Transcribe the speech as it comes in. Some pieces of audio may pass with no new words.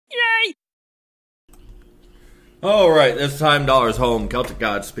All right, this time Dollars Home. Celtic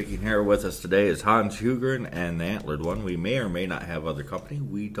God speaking here with us today is Hans Hugren and the Antlered One. We may or may not have other company.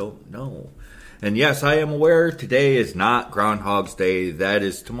 We don't know. And yes, I am aware today is not Groundhog's Day. That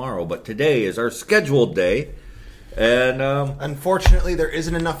is tomorrow. But today is our scheduled day. And unfortunately, there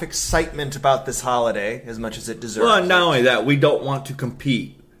isn't enough excitement about this holiday as much as it deserves. Well, not only that, we don't want to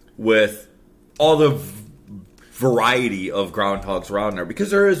compete with all the variety of groundhogs around there, because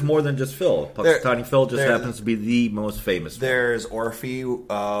there is more than just Phil. Punxsutawney Phil just happens to be the most famous. There's Orphy,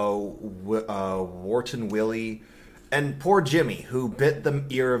 Wharton Willie, and poor Jimmy, who bit the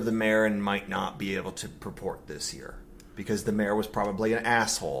ear of the mayor and might not be able to purport this year because the mayor was probably an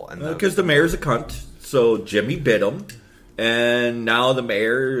asshole. And because the mayor's a cunt, so Jimmy bit him, and now the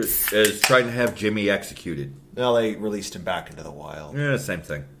mayor is trying to have Jimmy executed. Well, they released him back into the wild. Yeah, same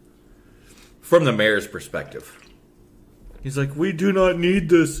thing. From the mayor's perspective. He's like, we do not need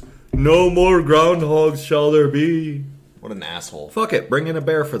this. No more groundhogs shall there be. What an asshole. Fuck it. Bring in a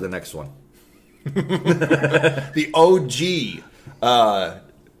bear for the next one. The OG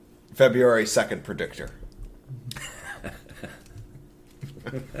February 2nd predictor.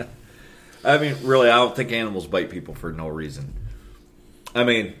 I mean, really, I don't think animals bite people for no reason. I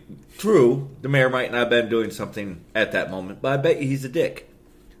mean, true, the mayor might not have been doing something at that moment, but I bet you he's a dick.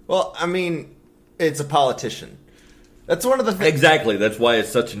 Well, I mean, it's a politician. That's one of the things. Exactly. That's why it's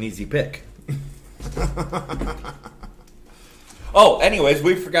such an easy pick. Oh, anyways,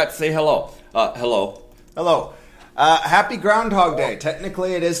 we forgot to say hello. Hello. Hello. Happy Groundhog Day.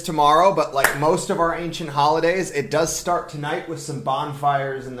 Technically, it is tomorrow, but like most of our ancient holidays, it does start tonight with some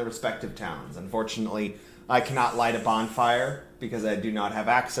bonfires in the respective towns. Unfortunately, I cannot light a bonfire because I do not have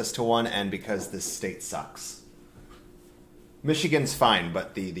access to one and because this state sucks. Michigan's fine,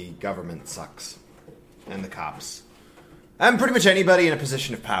 but the government sucks. And the cops. And pretty much anybody in a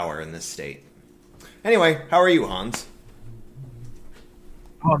position of power in this state. Anyway, how are you, Hans?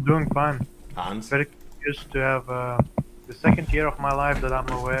 Oh, I'm doing fine. Hans? Very curious to have the second year of my life that I'm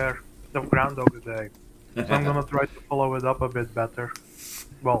aware of Groundhog Day. So I'm gonna try to follow it up a bit better.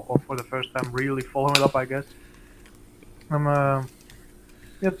 Well, or for the first time, really follow it up, I guess.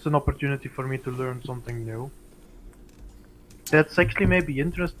 It's an opportunity for me to learn something new. That's actually maybe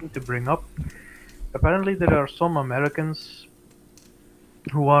interesting to bring up. Apparently there are some Americans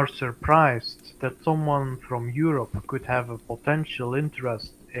who are surprised that someone from Europe could have a potential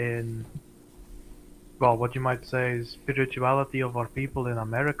interest in, well, what you might say is spirituality of our people in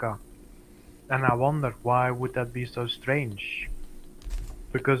America. And I wonder, why would that be so strange?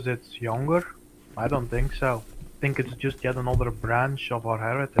 Because it's younger? I don't think so. I think it's just yet another branch of our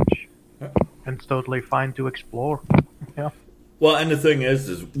heritage. And it's totally fine to explore. Yeah. Well, and the thing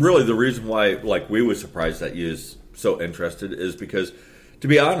is really the reason why, like, we were surprised that you is so interested is because, to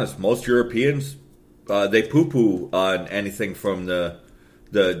be honest, most Europeans, they poo-poo on anything from the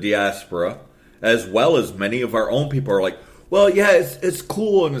diaspora, as well as many of our own people are like, well, yeah, it's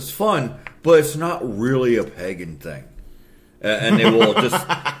cool and it's fun, but it's not really a pagan thing. And they will just,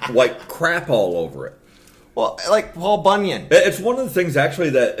 like, crap all over it. Well, like Paul Bunyan. It's one of the things,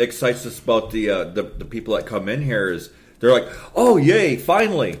 actually, that excites us about the people that come in here is, they're like, oh, yay,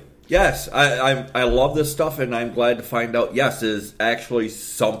 finally. Yes, I love this stuff, and I'm glad to find out, yes, it is actually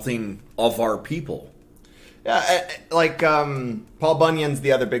something of our people. Yeah, like Paul Bunyan's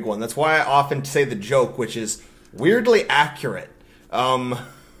the other big one. That's why I often say the joke, which is weirdly accurate, that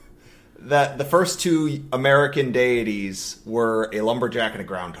the first two American deities were a lumberjack and a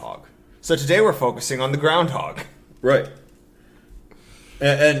groundhog. So today we're focusing on the groundhog. Right.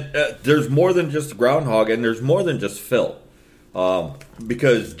 And there's more than just groundhog, and there's more than just Phil.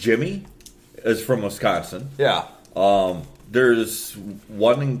 Because Jimmy is from Wisconsin. Yeah. There's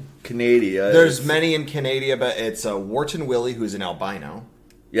one in Canada. There's many in Canada, but it's Wharton Willie, who's an albino.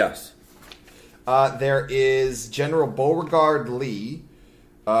 Yes. There is General Beauregard Lee.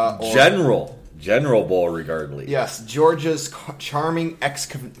 General Beauregard Lee. Yes, Georgia's charming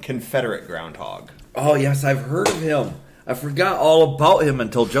ex-Confederate groundhog. Oh, yes, I've heard of him. I forgot all about him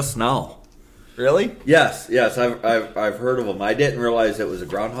until just now. Really? Yes, I've heard of him. I didn't realize it was a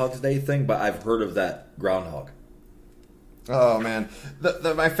Groundhog's Day thing, but I've heard of that groundhog. Oh, man.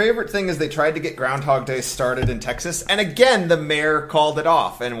 My favorite thing is they tried to get Groundhog Day started in Texas, and again, the mayor called it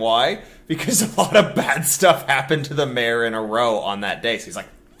off. And why? Because a lot of bad stuff happened to the mayor in a row on that day. So he's like,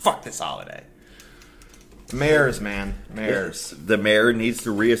 fuck this holiday. Mayors, man. Mayors. The mayor needs to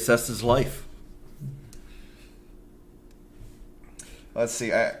reassess his life. Let's see.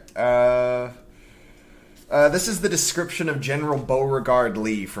 This is the description of General Beauregard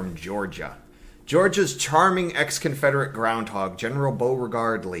Lee from Georgia. Georgia's charming ex-Confederate groundhog, General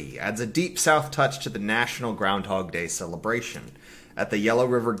Beauregard Lee, adds a deep South touch to the National Groundhog Day celebration. At the Yellow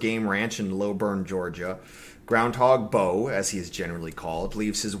River Game Ranch in Lilburn, Georgia, Groundhog Beau, as he is generally called,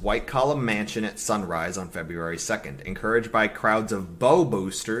 leaves his white column mansion at sunrise on February 2nd, encouraged by crowds of Beau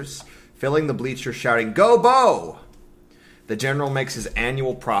boosters, filling the bleachers shouting, "Go Beau!" The general makes his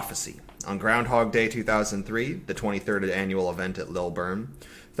annual prophecy. On Groundhog Day 2003, the 23rd annual event at Lilburn,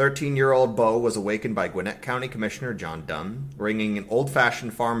 13-year-old Beau was awakened by Gwinnett County Commissioner John Dunn, ringing an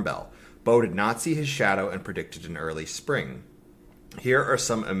old-fashioned farm bell. Beau did not see his shadow and predicted an early spring. Here are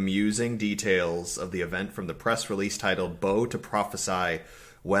some amusing details of the event from the press release titled Beau to Prophesy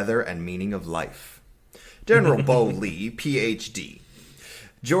Weather and Meaning of Life. General Beau Lee, Ph.D.,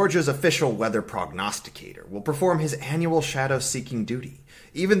 Georgia's official weather prognosticator, will perform his annual shadow-seeking duty,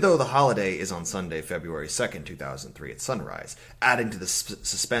 even though the holiday is on Sunday, February 2nd, 2003 at sunrise. Adding to the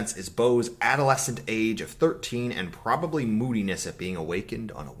suspense is Beau's adolescent age of 13 and probably moodiness at being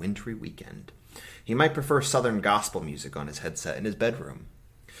awakened on a wintry weekend. He might prefer Southern gospel music on his headset in his bedroom.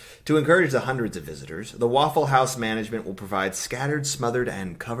 To encourage the hundreds of visitors, the Waffle House management will provide scattered, smothered,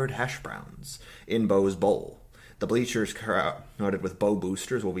 and covered hash browns in Beau's bowl. The bleachers crowded with Beau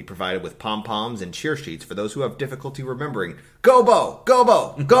boosters will be provided with pom-poms and cheer sheets for those who have difficulty remembering. Go Beau! Go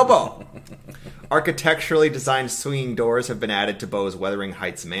Beau! Go Beau! Architecturally designed swinging doors have been added to Beau's Wuthering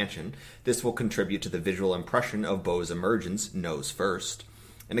Heights mansion. This will contribute to the visual impression of Beau's emergence, nose first,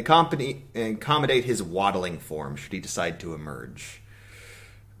 and accommodate his waddling form should he decide to emerge.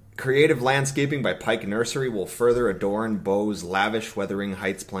 Creative landscaping by Pike Nursery will further adorn Beau's lavish Wuthering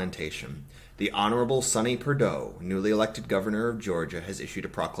Heights plantation. The Honorable Sonny Perdue, newly elected governor of Georgia, has issued a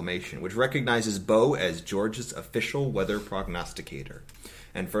proclamation which recognizes Beau as Georgia's official weather prognosticator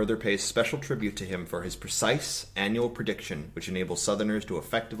and further pays special tribute to him for his precise annual prediction which enables Southerners to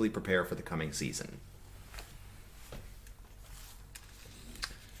effectively prepare for the coming season.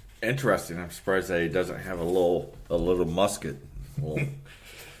 Interesting. I'm surprised that he doesn't have a little musket.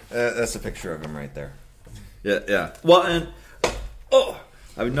 That's a picture of him right there. Yeah. Well, and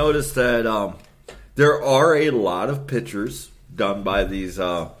I've noticed that there are a lot of pictures done by these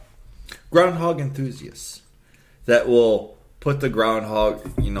groundhog enthusiasts that will put the groundhog,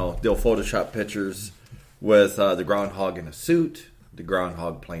 they'll Photoshop pictures with the groundhog in a suit, the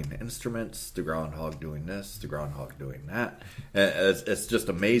groundhog playing the instruments, the groundhog doing this, the groundhog doing that. And it's just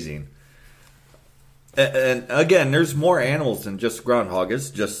amazing. And again, there's more animals than just groundhog. It's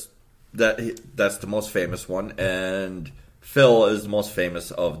just that's the most famous one, and Phil is the most famous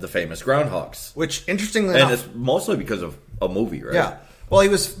of the famous groundhogs. Which, interestingly enough... And it's mostly because of a movie, right? Yeah. Well, he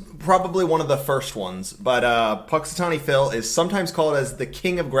was probably one of the first ones, but Punxsutawney Phil is sometimes called as the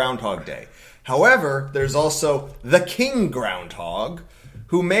King of Groundhog Day. However, there's also the King Groundhog,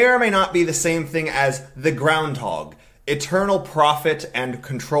 who may or may not be the same thing as the Groundhog, eternal prophet and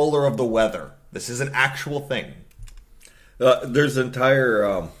controller of the weather. This is an actual thing. There's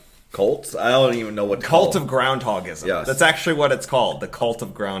entire... cults? I don't even know what Cult of Groundhogism. Yes. That's actually what it's called, the Cult of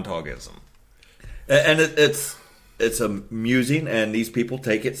Groundhogism. And it's amusing, and these people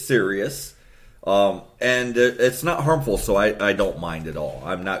take it serious. And it's not harmful, so I don't mind at all.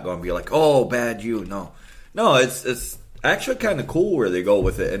 I'm not going to be like, oh, bad you. No, it's actually kind of cool where they go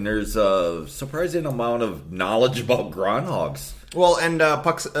with it, and there's a surprising amount of knowledge about groundhogs. Well, and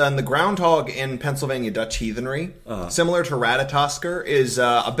the groundhog in Pennsylvania Dutch heathenry, similar to Ratatoskr, is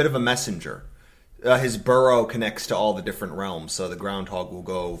a bit of a messenger. His burrow connects to all the different realms, so the groundhog will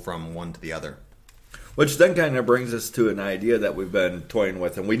go from one to the other. Which then kind of brings us to an idea that we've been toying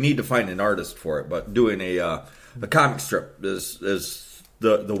with, and we need to find an artist for it. But doing a comic strip is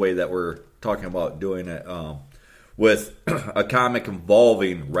the way that we're talking about doing it, with a comic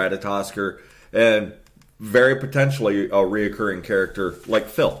involving Ratatoskr and very potentially a reoccurring character like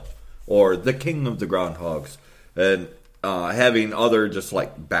Phil or the King of the Groundhogs, and having other just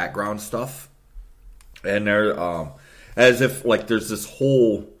like background stuff, and there as if like there's this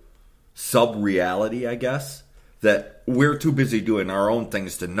whole sub-reality, I guess, that we're too busy doing our own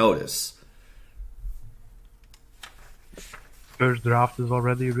things to notice. First draft is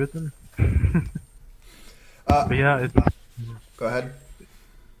already written. But yeah, Go ahead.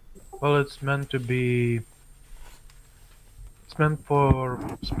 Well, it's meant to be... It's meant for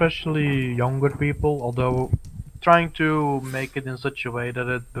especially younger people, although trying to make it in such a way that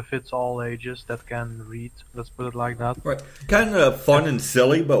it befits all ages that can read. Let's put it like that. Right, kind of fun and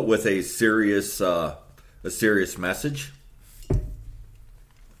silly, but with a serious message.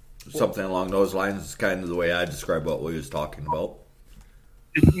 Something along those lines is kind of the way I describe what we was talking about.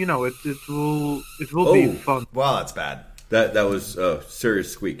 It will be fun. Well, that's bad. That was a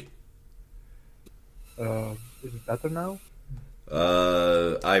serious squeak. Is it better now?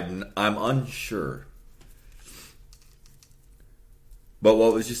 I'm unsure. But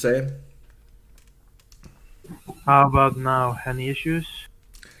what was you saying? How about now? Any issues?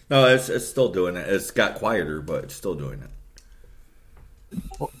 No, it's still doing it. It's got quieter, but it's still doing it.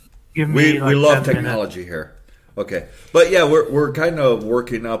 Give me We love 10 technology here. Okay, but yeah, we're kind of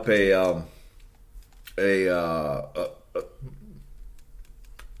working up a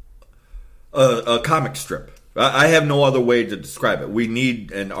comic strip. I have no other way to describe it. We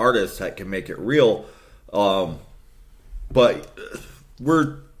need an artist that can make it real, but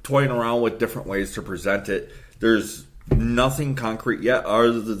we're toying around with different ways to present it. There's nothing concrete yet,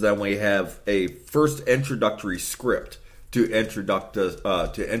 other than we have a first introductory script to introduce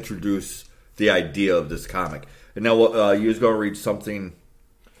the idea of this comic. And now you was going to read something.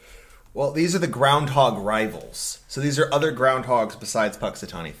 Well, these are the Groundhog Rivals. So these are other groundhogs besides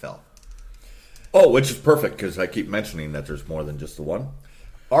Puxatawny Phil. Oh, which is perfect, because I keep mentioning that there's more than just the one.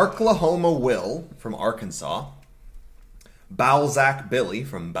 Arklahoma Will from Arkansas. Balzac Billy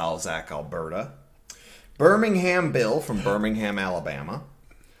from Balzac, Alberta. Birmingham Bill from Birmingham, Alabama.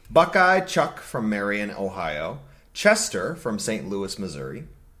 Buckeye Chuck from Marion, Ohio. Chester from St. Louis, Missouri.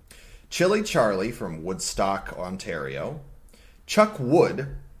 Chili Charlie from Woodstock, Ontario. Chuck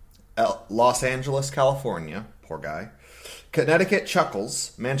Wood, Los Angeles, California. Poor guy. Connecticut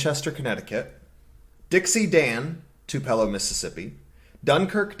Chuckles, Manchester, Connecticut. Dixie Dan, Tupelo, Mississippi.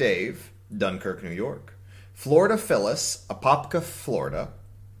 Dunkirk Dave, Dunkirk, New York. Florida Phyllis, Apopka, Florida.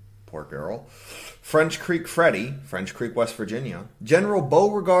 Poor girl. French Creek Freddy, French Creek, West Virginia. General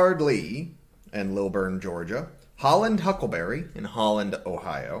Beauregard Lee in Lilburn, Georgia. Holland Huckleberry in Holland,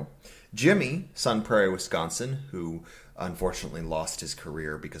 Ohio. Jimmy, Sun Prairie, Wisconsin, who unfortunately lost his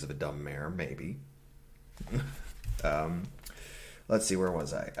career because of a dumb mare, maybe. Let's see, where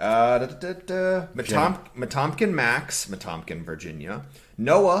was I? Matomkin Max, Matomkin, Virginia.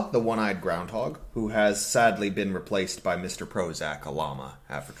 Noah, the one-eyed groundhog, who has sadly been replaced by Mr. Prozac, a llama,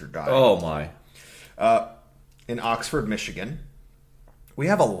 after dying. Oh, my. In Oxford, Michigan. We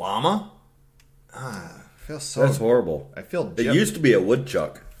have a llama? I feel so... That's horrible. I feel... It used to be a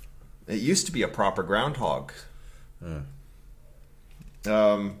woodchuck. It used to be a proper groundhog.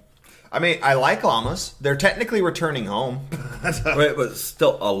 I mean, I like llamas. They're technically returning home. Wait, but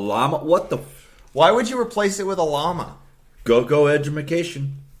still, a llama? What the... Why would you replace it with a llama? Go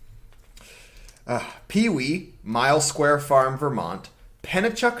education. Pee-wee, Mile Square Farm, Vermont.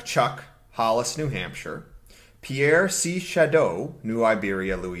 Pennachuck Chuck, Hollis, New Hampshire. Pierre C. Shadow, New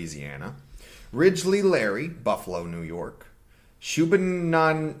Iberia, Louisiana. Ridgely Larry, Buffalo, New York.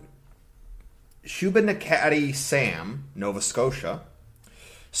 Shubenacadie Sam, Nova Scotia.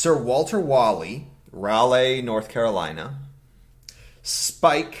 Sir Walter Wally, Raleigh, North Carolina.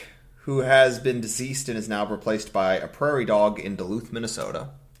 Spike, who has been deceased and is now replaced by a prairie dog in Duluth, Minnesota.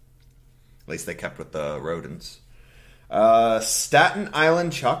 At least they kept with the rodents. Staten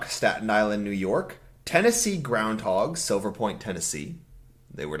Island Chuck, Staten Island, New York. Tennessee Groundhog, Silver Point, Tennessee.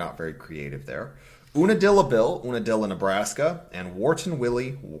 They were not very creative there. Unadilla Bill, Unadilla, Nebraska. And Wharton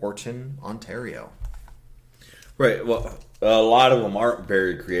Willie, Wharton, Ontario. Right, well, a lot of them aren't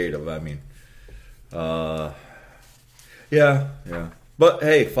very creative. I mean, yeah. But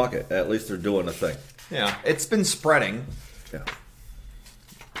hey, fuck it. At least they're doing a thing. Yeah, it's been spreading. Yeah.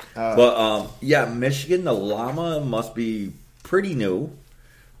 But Michigan, the llama must be pretty new,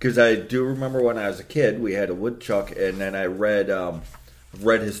 because I do remember when I was a kid, we had a woodchuck, and then I read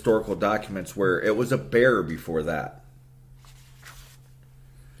historical documents where it was a bear before that.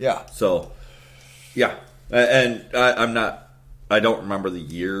 Yeah. So, yeah. And I don't remember the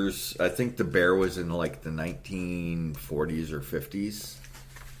years. I think the bear was in like the 1940s or 50s.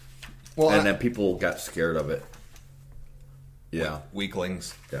 Well, and then people got scared of it. Yeah.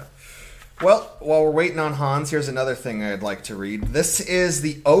 Weaklings. Yeah. Well, while we're waiting on Hans, here's another thing I'd like to read. This is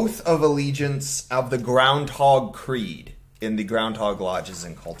the Oath of Allegiance of the Groundhog Creed in the Groundhog Lodges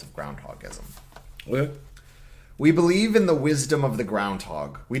and Cult of Groundhogism. Okay. We believe in the wisdom of the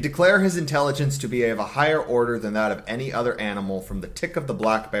groundhog. We declare his intelligence to be of a higher order than that of any other animal, from the tick of the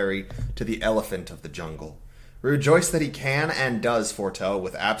blackberry to the elephant of the jungle. We rejoice that he can and does foretell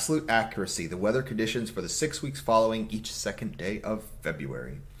with absolute accuracy the weather conditions for the 6 weeks following each second day of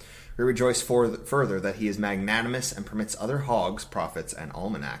February. We rejoice further that he is magnanimous and permits other hogs, prophets, and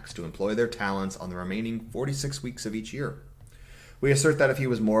almanacs to employ their talents on the remaining 46 weeks of each year. We assert that if he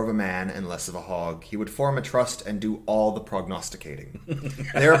was more of a man and less of a hog, he would form a trust and do all the prognosticating,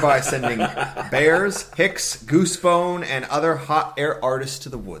 thereby sending bears, hicks, goosebone, and other hot air artists to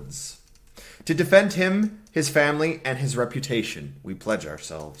the woods. To defend him, his family, and his reputation, we pledge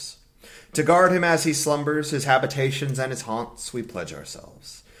ourselves. To guard him as he slumbers, his habitations and his haunts, we pledge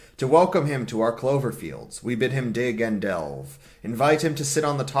ourselves. To welcome him to our clover fields, we bid him dig and delve. Invite him to sit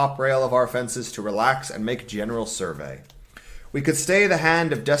on the top rail of our fences to relax and make general survey. We could stay the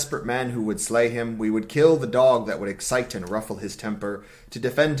hand of desperate men who would slay him. We would kill the dog that would excite and ruffle his temper. To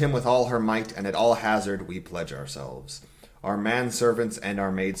defend him with all her might, and at all hazard, we pledge ourselves. Our manservants and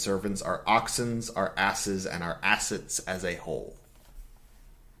our maidservants, our oxens, our asses, and our assets as a whole.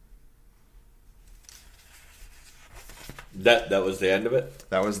 That was the end of it?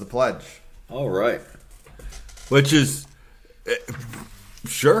 That was the pledge. All right. Which is,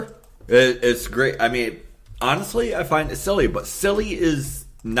 sure, it's great. I mean, honestly, I find it silly, but silly is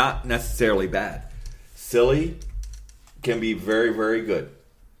not necessarily bad. Silly can be very, very good.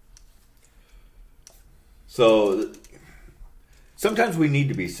 So sometimes we need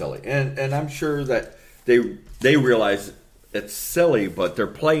to be silly, and I'm sure that they realize it's silly, but they're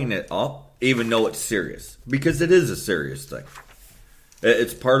playing it up, even though it's serious, because it is a serious thing.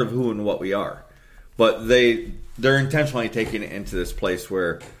 It's part of who and what we are, but they're intentionally taking it into this place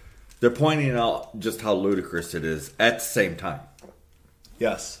where they're pointing out just how ludicrous it is at the same time.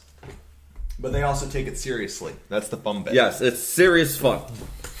 Yes. But they also take it seriously. That's the fun bit. Yes, it's serious fun.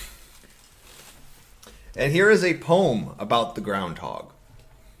 And here is a poem about the groundhog.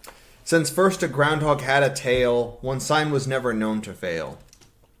 Since first a groundhog had a tail, one sign was never known to fail.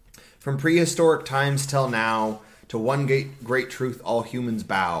 From prehistoric times till now, to one great truth all humans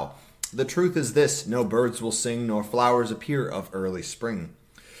bow. The truth is this, no birds will sing, nor flowers appear of early spring.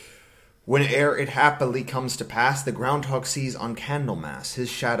 Whene'er it happily comes to pass, the groundhog sees on Candlemas his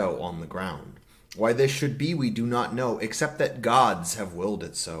shadow on the ground. Why this should be we do not know, except that gods have willed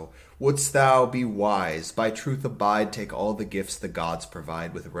it so. Wouldst thou be wise, by truth abide, take all the gifts the gods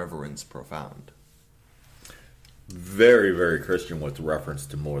provide with reverence profound. Very, very Christian with reference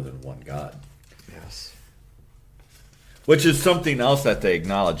to more than one God. Yes. Which is something else that they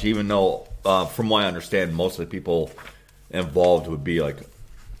acknowledge, even though, from what I understand, most of the people involved would be like,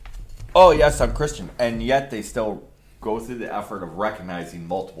 oh, yes, I'm Christian. And yet they still go through the effort of recognizing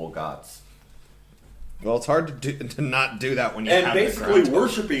multiple gods. Well, it's hard to not do that when you have basically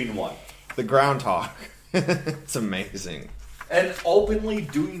worshiping one. The groundhog. It's amazing. And openly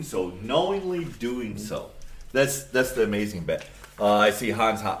doing so, knowingly doing so. That's the amazing bit. I see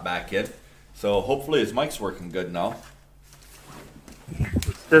Hans hop back in. So hopefully his mic's working good now.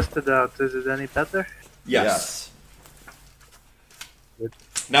 Let's test it out. Is it any better? Yes. Good.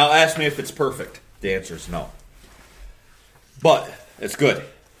 Now ask me if it's perfect. The answer is no. But it's good.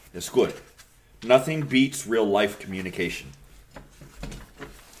 It's good. Nothing beats real life communication.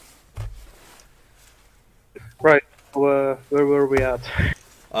 Right. Where were we at?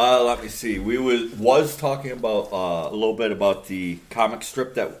 Let me see. We was talking about a little bit about the comic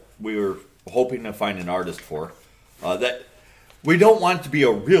strip that we were hoping to find an artist for. That we don't want it to be a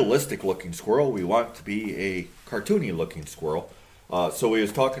realistic looking squirrel. We want it to be a cartoony looking squirrel. So we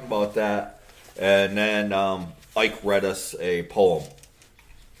was talking about that, and then Ike read us a poem.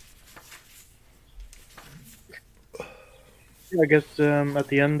 I guess at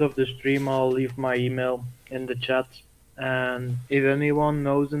the end of the stream I'll leave my email in the chat. And if anyone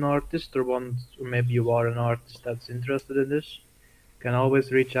knows an artist or maybe you are an artist that's interested in this, can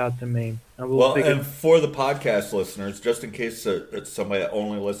always reach out to me. And and for the podcast listeners, just in case it's somebody that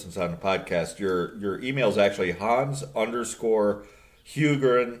only listens on the podcast, your email is actually Hans_Hugren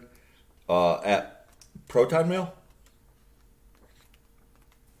at ProtonMail?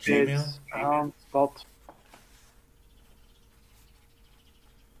 Gmail? Spot.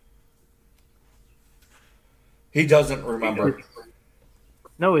 He doesn't remember.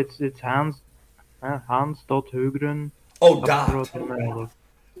 No, it's Hans.Hugren. Oh, dot.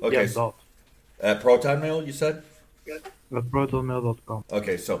 Okay, Yeah, dot. At ProtonMail, you said? At protonmail.com.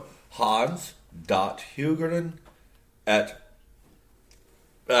 Okay, so Hans.Hugren at...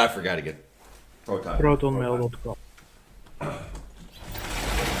 I forgot again. Protonmail.com.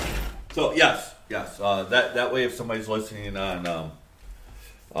 So, yes. That way if somebody's listening on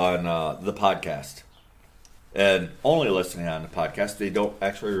the podcast, and only listening on the podcast, they don't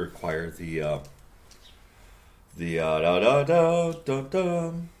actually require the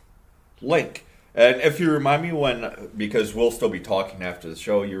link. And if you remind me because we'll still be talking after the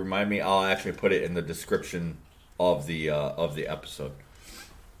show, you remind me, I'll actually put it in the description of the episode.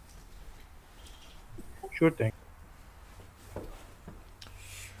 Sure thing.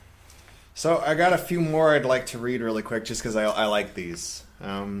 So I got a few more I'd like to read really quick just because I like these.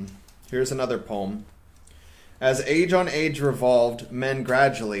 Here's another poem. As age on age revolved, men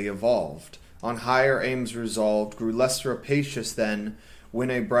gradually evolved. On higher aims resolved, grew less rapacious then, when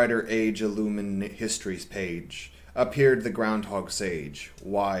a brighter age illumine history's page, appeared the groundhog sage,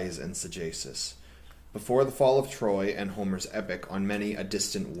 wise and sagacious. Before the fall of Troy and Homer's epic on many a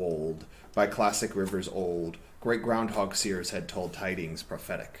distant wold, by classic rivers old, great groundhog seers had told tidings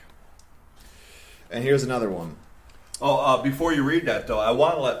prophetic. And here's another one. Oh, before you read that, though, I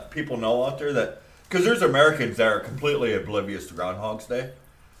want to let people know out there that, because there's Americans that are completely oblivious to Groundhog's Day.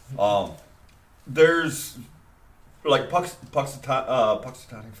 There's, like,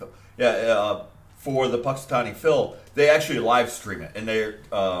 Puxatawny Phil. Yeah, for the Puxatawny Phil, they actually live stream it. And they're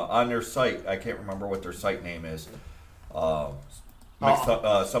on their site. I can't remember what their site name is.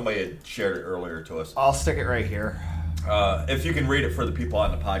 Somebody had shared it earlier to us. I'll stick it right here. If you can read it for the people on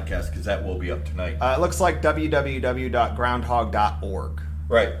the podcast, because that will be up tonight. It looks like www.groundhog.org.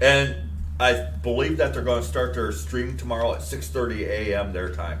 Right, and I believe that they're going to start their stream tomorrow at 6:30 a.m.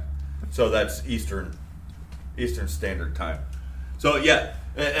 their time. So that's Eastern Standard Time. So yeah,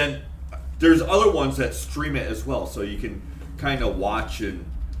 and there's other ones that stream it as well, so you can kind of watch and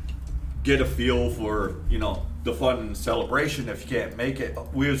get a feel for, the fun and celebration if you can't make it.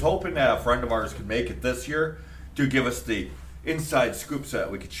 We was hoping that a friend of ours could make it this year to give us the inside scoop so that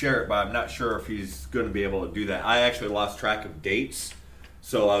we could share it, but I'm not sure if he's going to be able to do that. I actually lost track of dates,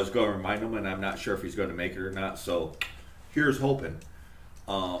 so I was going to remind him, and I'm not sure if he's going to make it or not, so here's hoping.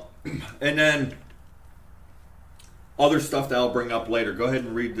 And then other stuff that I'll bring up later. Go ahead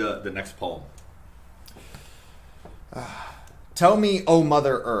and read the next poem. Tell me, O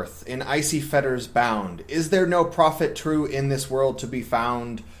Mother Earth, in icy fetters bound, is there no prophet true in this world to be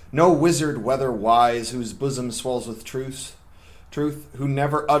found? No wizard weather wise, whose bosom swells with truth, who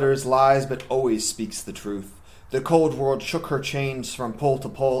never utters lies, but always speaks the truth. The cold world shook her chains from pole to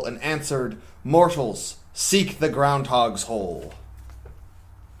pole, and answered, mortals, seek the groundhog's hole.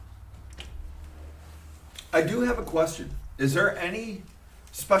 I do have a question. Is there any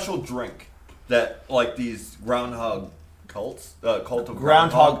special drink that, like these groundhog cults, cult of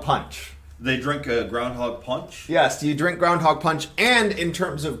Groundhog punch. They drink a groundhog punch? Yes, do you drink groundhog punch? And in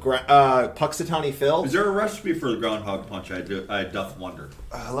terms of Puxatawny Phil, Is there a recipe for the groundhog punch? I doth wonder.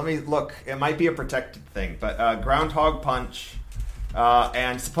 let me look. It might be a protected thing, but groundhog punch,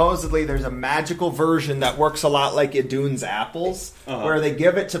 and supposedly there's a magical version that works a lot like Idun's apples, where they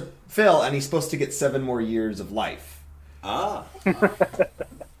give it to Phil, and he's supposed to get 7 more years of life. Ah.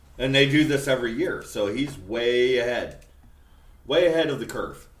 And they do this every year, so he's way ahead of the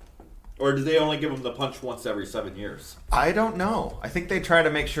curve. Or do they only give him the punch once every 7 years? I don't know. I think they try to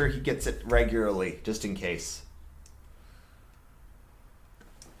make sure he gets it regularly, just in case.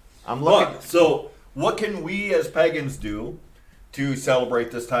 I'm looking. So, what can we as pagans do to celebrate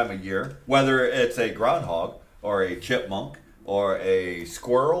this time of year? Whether it's a groundhog, or a chipmunk, or a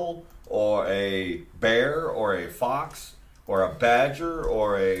squirrel, or a bear, or a fox, or a badger,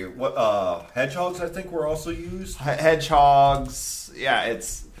 or a hedgehogs, I think were also used. Hedgehogs. Yeah,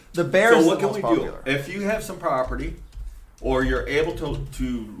 it's... The bears. So what can we do? If you have some property, or you're able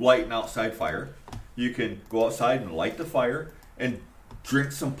to light an outside fire, you can go outside and light the fire and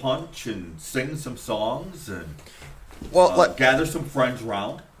drink some punch and sing some songs and gather some friends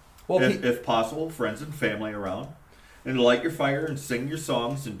around, if possible, friends and family around, and light your fire and sing your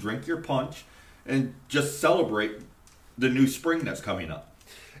songs and drink your punch and just celebrate the new spring that's coming up.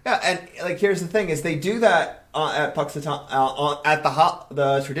 Yeah, and here's the thing: is they do that at Puxatawny at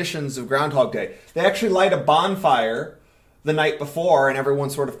the traditions of Groundhog Day. They actually light a bonfire the night before, and everyone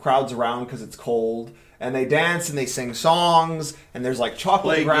sort of crowds around because it's cold, and they dance and they sing songs, and there's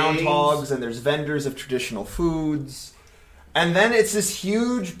chocolate groundhogs, games. And there's vendors of traditional foods, and then it's this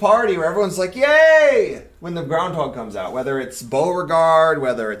huge party where everyone's like, "Yay!" when the groundhog comes out. Whether it's Beauregard,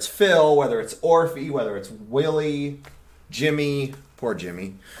 whether it's Phil, whether it's Orphe, whether it's Willie, Jimmy. Poor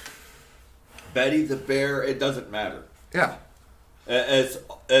Jimmy. Betty the bear, it doesn't matter. Yeah.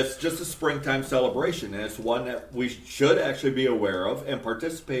 It's just a springtime celebration, and it's one that we should actually be aware of and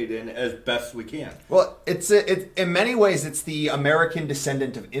participate in as best we can. Well, it's in many ways, it's the American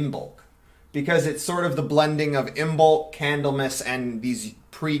descendant of Imbolc, because it's sort of the blending of Imbolc, Candlemas, and these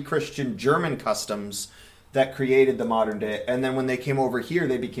pre-Christian German customs that created the modern day. And then when they came over here,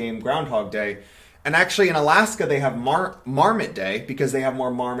 they became Groundhog Day. And actually, in Alaska, they have Marmot Day because they have more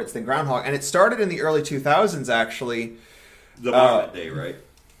marmots than groundhog. And it started in the early 2000s, actually. The Marmot Day, right?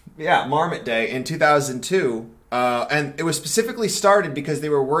 Yeah, Marmot Day in 2002. And it was specifically started because they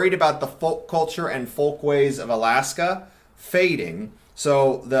were worried about the folk culture and folkways of Alaska fading.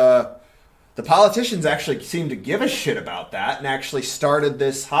 So the politicians actually seemed to give a shit about that and actually started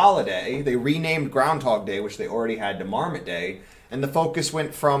this holiday. They renamed Groundhog Day, which they already had, to Marmot Day. And the focus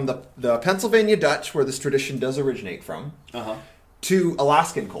went from the Pennsylvania Dutch, where this tradition does originate from, to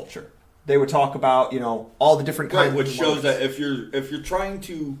Alaskan culture. They would talk about, all the different kinds which of shows monks. that if you're trying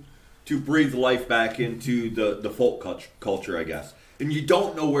to breathe life back into the folk culture, I guess, and you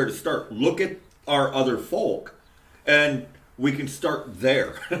don't know where to start, look at our other folk, and we can start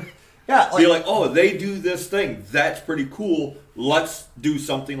there. Yeah, be like, oh, they do this thing. That's pretty cool. Let's do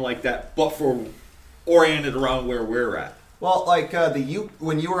something like that, but for oriented around where we're at. Well, like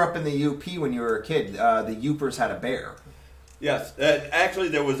when you were up in the UP when you were a kid, the Yoopers had a bear. Yes, actually,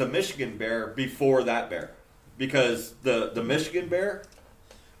 there was a Michigan bear before that bear, because the Michigan bear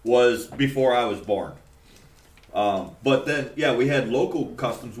was before I was born. But then, yeah, we had local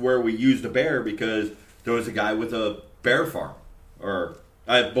customs where we used a bear because there was a guy with a bear farm, or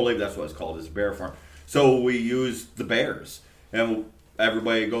I believe that's what it's called, is a bear farm. So we used the bears, and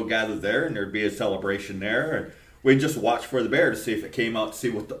everybody would go gather there, and there'd be a celebration there, and we'd just watch for the bear to see if it came out to see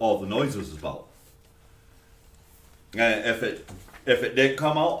what all the noise was about. And if it did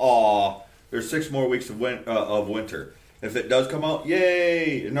come out, there's 6 more weeks of winter. If it does come out,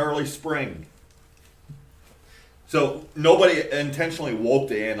 yay, an early spring. So nobody intentionally woke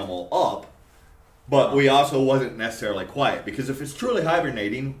the animal up, but we also wasn't necessarily quiet, because if it's truly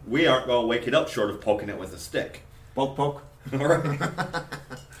hibernating, we aren't going to wake it up short of poking it with a stick. Poke, poke. All right.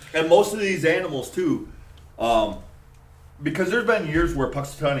 And most of these animals too, because there's been years where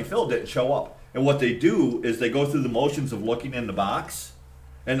Puxatawny Phil didn't show up. And what they do is they go through the motions of looking in the box,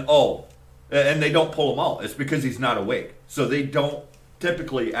 and they don't pull him out. It's because he's not awake. So they don't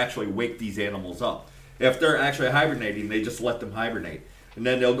typically actually wake these animals up. If they're actually hibernating, they just let them hibernate. And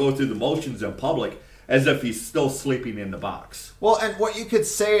then they'll go through the motions in public as if he's still sleeping in the box. Well, and what you could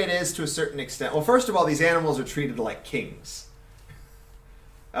say it is to a certain extent. Well, first of all, these animals are treated like kings.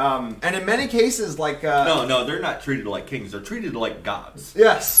 And in many cases, like... No, they're not treated like kings. They're treated like gods.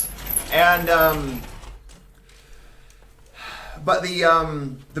 Yes. And, but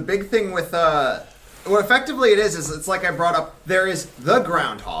the big thing with, what effectively it is it's like I brought up, there is the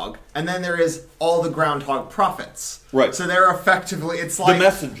groundhog, and then there is all the groundhog prophets. Right. So they're effectively, it's like... The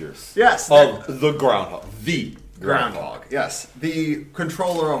messengers. Yes. Of the groundhog. The groundhog. Yes. The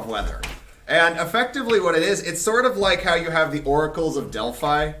controller of weather. And effectively what it is, it's sort of like how you have the oracles of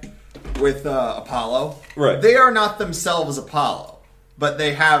Delphi with Apollo. Right. They are not themselves Apollo, but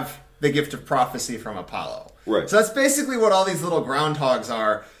they have the gift of prophecy from Apollo. Right. So that's basically what all these little groundhogs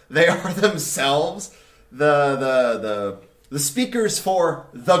are. They are themselves the speakers for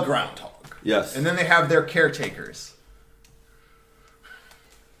the groundhog. Yes. And then they have their caretakers.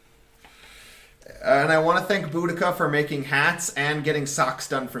 And I want to thank Boudica for making hats and getting socks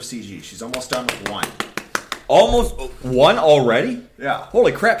done for CG. She's almost done with one. Almost one already? Yeah.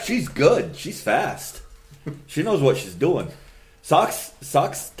 Holy crap, she's good. She's fast. She knows what she's doing.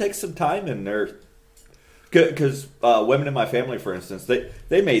 Socks take some time, and they're... Because women in my family, for instance,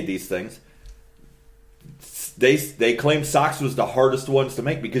 they made these things. They claim socks was the hardest ones to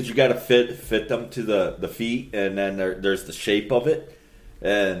make because you got to fit them to the feet, and then there's the shape of it.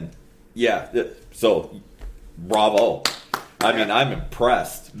 And... yeah, so bravo. I mean, I'm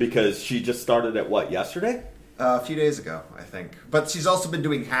impressed because she just started at what, yesterday? A few days ago, I think. But she's also been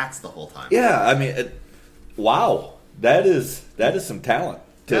doing hats the whole time. Yeah, I mean, wow, that is some talent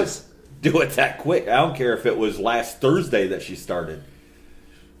to do it that quick. I don't care if it was last Thursday that she started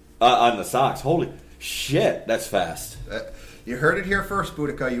on the socks. Holy shit, that's fast. You heard it here first,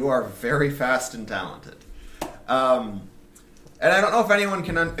 Boudica. You are very fast and talented. And I don't know if anyone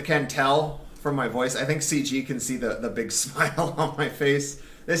can tell from my voice. I think CG can see the big smile on my face.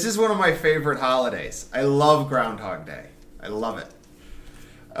 This is one of my favorite holidays. I love Groundhog Day. I love it.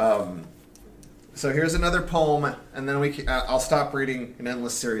 So here's another poem, and then I'll stop reading an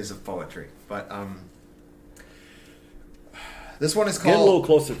endless series of poetry. But this one is called... Get a little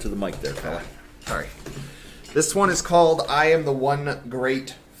closer to the mic there, fella. Sorry. This one is called I Am the One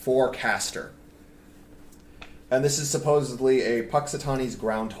Great Forecaster. And this is supposedly a Puxatawny's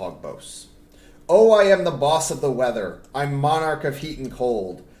groundhog boast. Oh, I am the boss of the weather. I'm monarch of heat and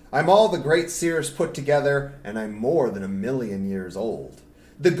cold. I'm all the great seers put together, and I'm more than 1,000,000 years old.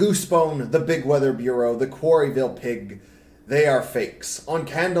 The Goosebone, the Big Weather Bureau, the Quarryville Pig, they are fakes. On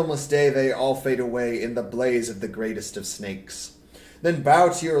Candlemas Day they all fade away in the blaze of the greatest of snakes. Then bow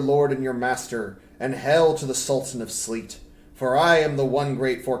to your lord and your master, and hail to the Sultan of Sleet. For I am the one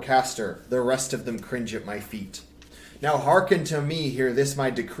great forecaster, the rest of them cringe at my feet. Now hearken to me, hear this my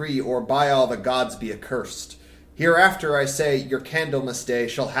decree, or by all the gods be accursed. Hereafter I say, your Candlemas Day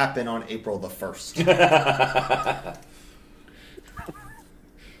shall happen on April the 1st.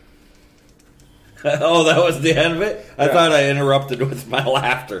 Oh, that was the end of it? I thought I interrupted with my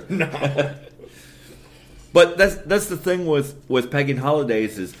laughter. No. But that's the thing with pagan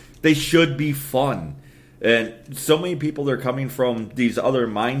holidays is they should be fun. And so many people are coming from these other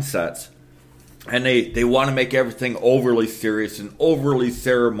mindsets, and they want to make everything overly serious and overly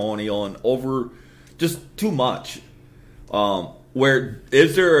ceremonial and just too much. Where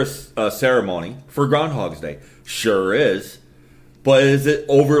is there a ceremony for Groundhog's Day? Sure is. But is it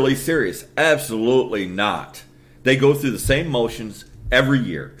overly serious? Absolutely not. They go through the same motions every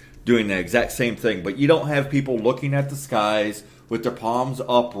year, doing the exact same thing. But you don't have people looking at the skies with their palms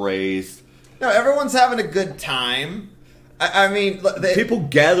upraised. No, everyone's having a good time. I mean, people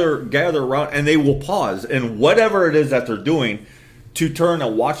gather around, and they will pause in whatever it is that they're doing to turn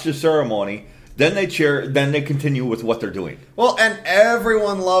and watch the ceremony. Then they cheer. Then they continue with what they're doing. Well, and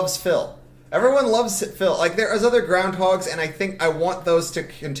everyone loves Phil. Everyone loves Phil. Like, there's other groundhogs, and I think I want those to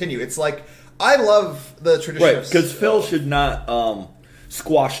continue. It's like, I love the tradition of... Right, because Phil should not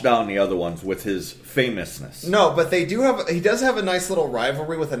squash down the other ones with his famousness. No, but he does have a nice little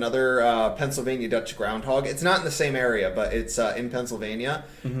rivalry with another Pennsylvania Dutch groundhog. It's not in the same area, but it's in Pennsylvania.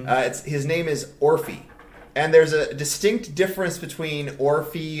 Mm-hmm. His name is Orphy. And there's a distinct difference between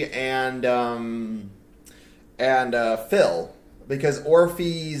Orphy and Phil, because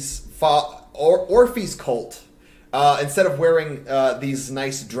Orphy's cult, instead of wearing these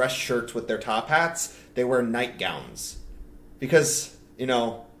nice dress shirts with their top hats, they wear nightgowns. Because,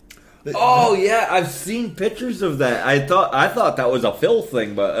 oh yeah, I've seen pictures of that. I thought that was a Phil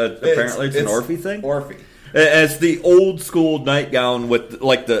thing, but apparently it's an Orphy thing. Orphy. It's the old school nightgown with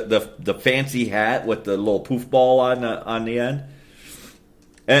like the fancy hat with the little poof ball on the end.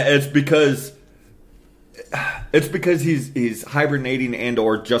 And it's because he's hibernating and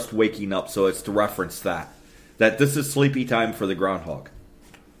or just waking up, so it's to reference that this is sleepy time for the groundhog.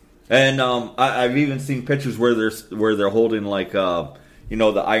 And I've even seen pictures where they're holding like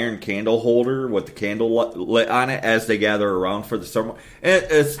the iron candle holder with the candle lit on it as they gather around for the ceremony. And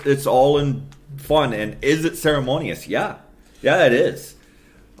it's all in fun. And is it ceremonious? Yeah, it is.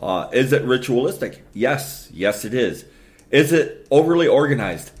 Is it ritualistic? Yes, it is. Is it overly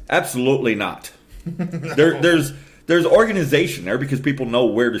organized? Absolutely not. There's organization there because people know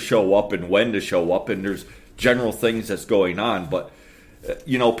where to show up and when to show up, and there's general things that's going on. But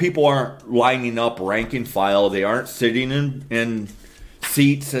people aren't lining up rank and file. They aren't sitting in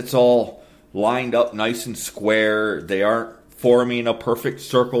seats that's all lined up nice and square. They aren't forming a perfect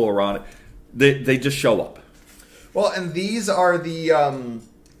circle around it. They just show up. Well, and these are the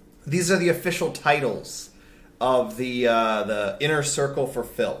official titles of the inner circle for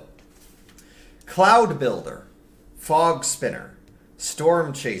Phil: Cloud Builder, Fog Spinner,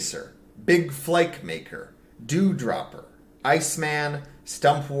 Storm Chaser, Big Flake Maker, Dew Dropper, Iceman,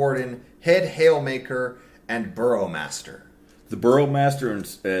 Stump Warden, Head Hail Maker, and Burrow Master. The Burrow Master and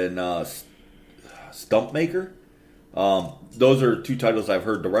Stump Maker, those are two titles I've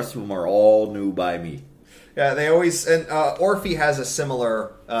heard. The rest of them are all new by me. Yeah, they always... And Orphy has a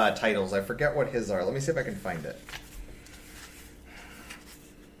similar titles. I forget what his are. Let me see if I can find it.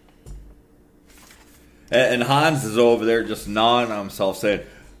 And Hans is over there just gnawing on himself, saying,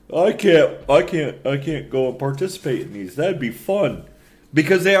 "I can't go and participate in these. That'd be fun."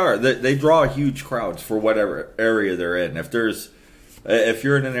 Because they are. They draw huge crowds for whatever area they're in. If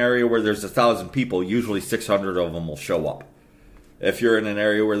you're in an area where there's 1,000 people, usually 600 of them will show up. If you're in an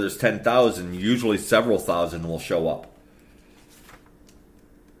area where there's 10,000, usually several thousand will show up.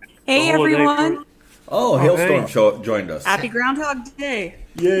 Hey, everyone. Oh, Hailstorm joined us. Happy Groundhog Day.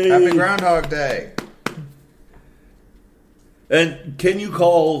 Yay. Happy Groundhog Day. And can you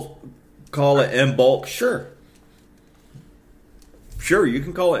call it in bulk? Sure. Sure, you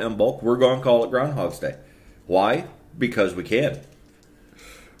can call it in bulk. We're going to call it Groundhog's Day. Why? Because we can.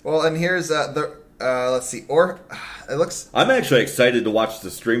 Well, and here's let's see. It looks. I'm actually excited to watch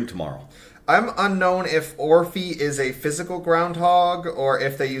the stream tomorrow. I'm unknown if Orphy is a physical groundhog or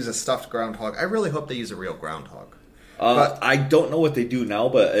if they use a stuffed groundhog. I really hope they use a real groundhog. But I don't know what they do now,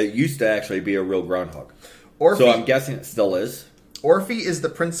 but it used to actually be a real groundhog. Orphy, so I'm guessing it still is. Orphy is the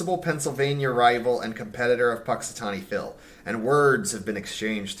principal Pennsylvania rival and competitor of Puxatawny Phil, and words have been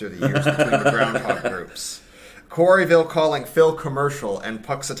exchanged through the years between the groundhog groups. Quarryville calling Phil commercial and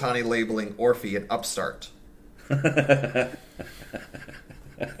Puxatawny labeling Orphy an upstart.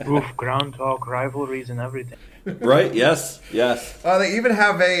 Oof, groundhog rivalries and everything. Right? Yes. They even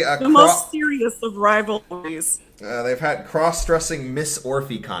have the most serious of rivalries. They've had cross-dressing Miss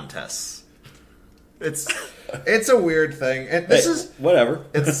Orphy contests. It's a weird thing. And this is whatever.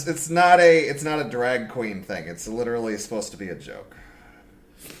 It's not a drag queen thing. It's literally supposed to be a joke.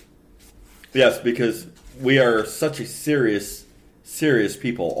 Yes, because we are such a serious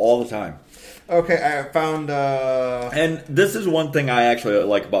people all the time. Okay, I found. And this is one thing I actually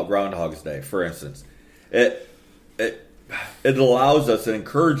like about Groundhog's Day. For instance, it allows us and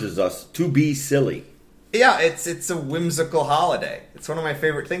encourages us to be silly. Yeah, it's a whimsical holiday. It's one of my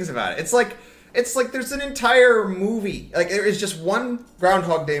favorite things about it. It's like there's an entire movie. Like there is just one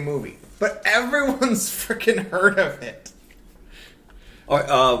Groundhog Day movie, but everyone's freaking heard of it. All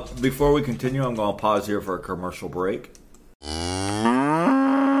right, before we continue, I'm going to pause here for a commercial break.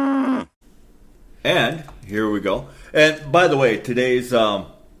 And here we go. And by the way, today's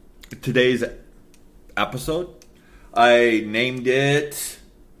episode, I named it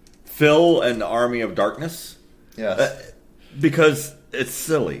Phil and the Army of Darkness. Yes. Because it's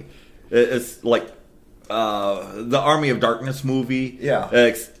silly. It's like the Army of Darkness movie. Yeah.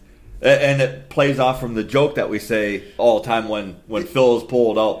 And it plays off from the joke that we say all the time when Phil is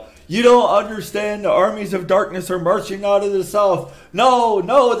pulled out. You don't understand, the armies of darkness are marching out of the south.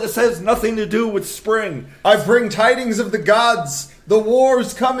 No, this has nothing to do with spring. I bring tidings of the gods. The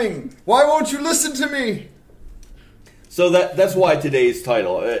war's coming. Why won't you listen to me? So that's why today's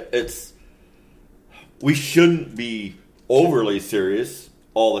title, it's we shouldn't be overly serious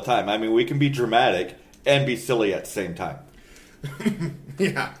all the time. I mean, we can be dramatic and be silly at the same time.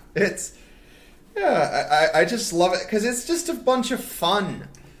 Yeah, I just love it because it's just a bunch of fun.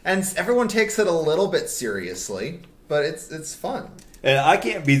 And everyone takes it a little bit seriously, but it's fun. And I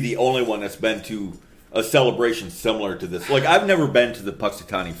can't be the only one that's been to a celebration similar to this. Like, I've never been to the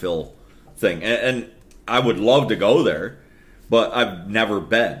Punxsutawney Phil thing, and I would love to go there, but I've never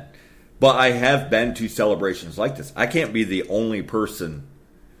been. But I have been to celebrations like this. I can't be the only person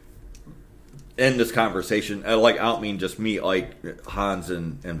in this conversation. Like, I don't mean just me, like Hans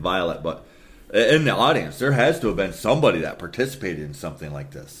and Violet, but in the audience, there has to have been somebody that participated in something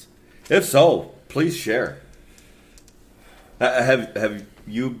like this. If so, please share. Have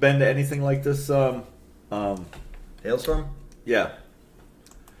you been to anything like this? Hailstorm? Yeah.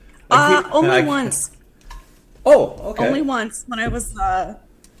 Only once. Oh, okay. Only once when I was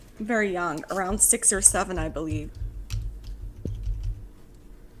very young, around 6 or 7, I believe.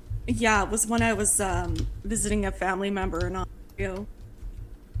 Yeah, it was when I was visiting a family member in Ontario.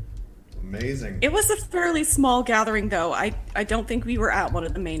 Amazing. It was a fairly small gathering, though. I don't think we were at one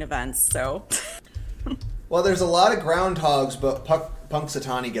of the main events, so... Well, there's a lot of groundhogs, but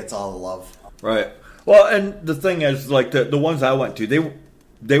Punxsutawney gets all the love. Right. Well, and the thing is, like, the ones I went to,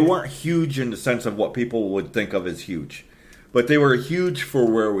 they weren't huge in the sense of what people would think of as huge. But they were huge for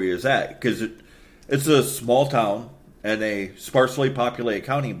where we was at. Because it's a small town and a sparsely populated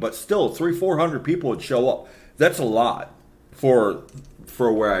county, but still 300-400 people would show up. That's a lot for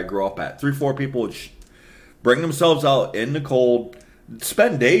where I grew up at. 3-4 people would bring themselves out in the cold,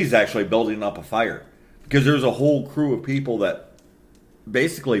 spend days actually building up a fire. Because there's a whole crew of people that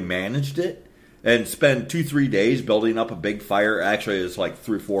basically managed it and spend 2-3 days building up a big fire. Actually, it's like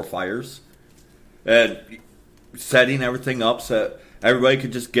 3-4 fires. And setting everything up so everybody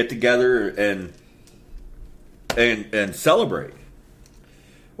could just get together and celebrate.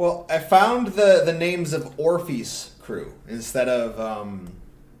 Well, I found the names of Orphe's crew instead of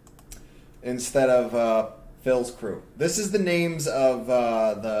Phil's crew. This is the names of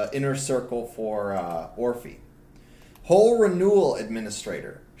the inner circle for Orphe. Whole Renewal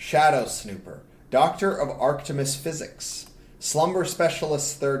Administrator, Shadow Snooper, Doctor of Arctimus Physics, Slumber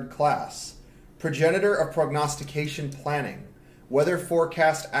Specialist 3rd Class, Progenitor of Prognostication Planning, Weather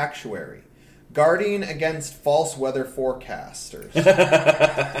Forecast Actuary, Guardian against False Weather Forecasters,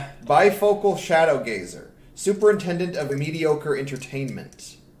 Bifocal Shadow Gazer, Superintendent of Mediocre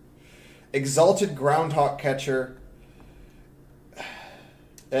Entertainment, Exalted Groundhog Catcher,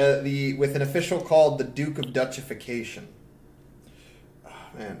 with an official called the Duke of Dutchification. Oh,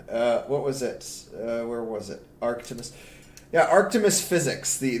 man, what was it? Where was it? Arctimus. Yeah, Arctimus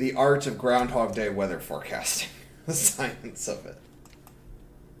Physics, the art of Groundhog Day weather forecasting. The science of it.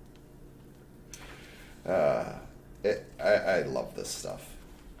 I love this stuff.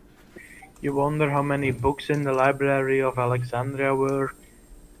 You wonder how many books in the Library of Alexandria were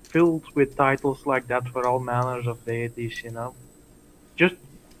filled with titles like that for all manners of deities, you know? Just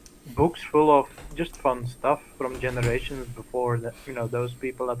books full of just fun stuff from generations before that, you know, those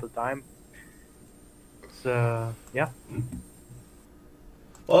people at the time. It's, yeah.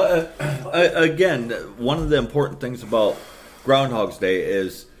 Well, again, one of the important things about Groundhog's Day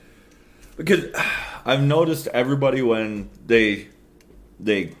is because I've noticed everybody when they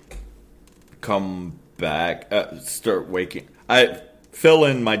come back, start waking. I fill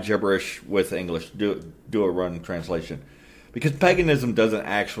in my gibberish with English. Do a run translation because paganism doesn't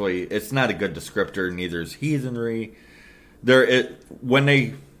actually. It's not a good descriptor. Neither is heathenry. When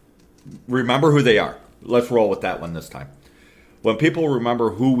they remember who they are. Let's roll with that one this time. When people remember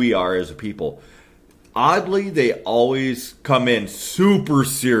who we are as a people, oddly, they always come in super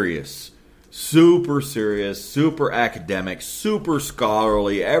serious, super academic, super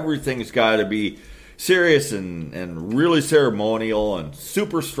scholarly. Everything's got to be serious and really ceremonial and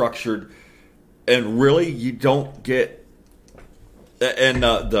super structured. And really, you don't get... And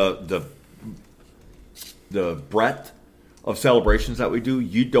the breadth of celebrations that we do,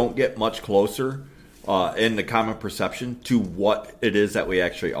 you don't get much closer in the common perception to what it is that we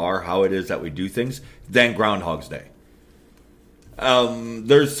actually are, how it is that we do things, than Groundhog's Day.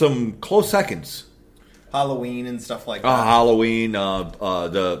 There's some close seconds. Halloween and stuff like that. Halloween,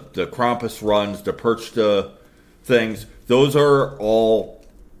 the Krampus runs, the Perchta things. Those are all...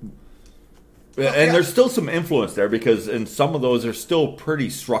 And there's still some influence there because in some of those are still pretty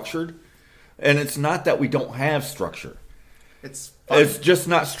structured. And it's not that we don't have structure. It's just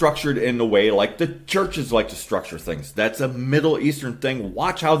not structured in the way like the churches like to structure things. That's a Middle Eastern thing.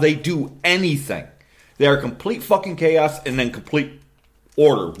 Watch how they do anything. They are complete fucking chaos and then complete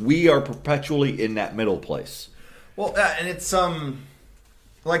order. We are perpetually in that middle place. Well, and it's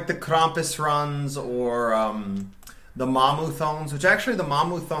like the Krampus runs or the Mamuthones, which actually the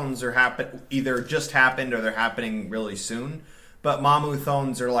Mamuthones are either just happened or they're happening really soon. But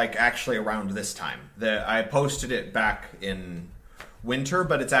Mamuthones are like actually around this time. I posted it back in winter,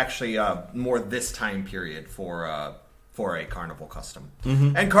 but it's actually more this time period for a carnival custom.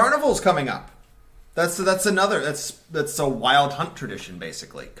 Mm-hmm. And carnival's coming up. That's a wild hunt tradition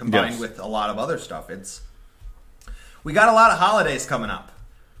basically combined with a lot of other stuff. We got a lot of holidays coming up.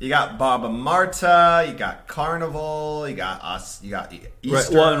 You got Baba Marta, you got Carnival, you got us, you got Easter. Right.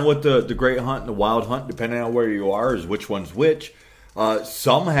 Well, and with the Great Hunt and the Wild Hunt, depending on where you are, is which one's which.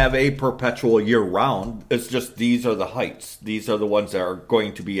 Some have a perpetual year-round. It's just these are the heights. These are the ones that are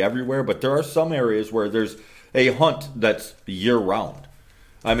going to be everywhere. But there are some areas where there's a hunt that's year-round.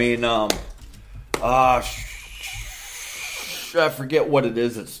 I mean, I forget what it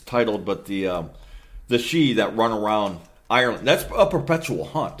is it's titled, but the Sidhe that run around Ireland, that's a perpetual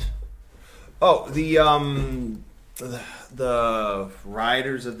hunt. Oh, the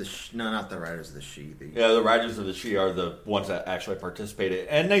Riders of the not the Riders of the Sidhe. The Riders of the Sidhe are the ones that actually participated,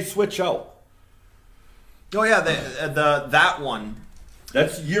 and they switch out. Oh yeah, that one.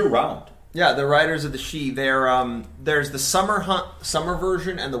 That's year round. Yeah, the Riders of the Sidhe. There's the summer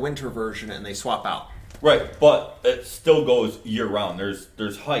version and the winter version, and they swap out. Right, but it still goes year round.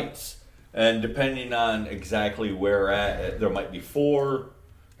 There's heights. And depending on exactly where at, there might be 4,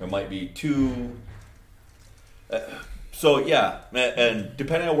 there might be 2. So yeah, and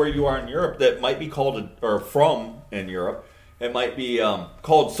depending on where you are in Europe, that might be called from in Europe, it might be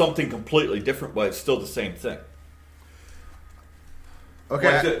called something completely different, but it's still the same thing.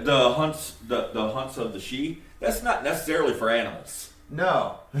 Okay, like the hunts of the Sidhe. That's not necessarily for animals.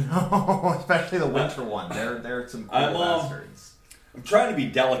 No, especially the winter one. They're some cool bastards. I'm trying to be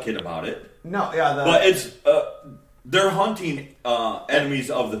delicate about it. No, yeah, but it's they're hunting enemies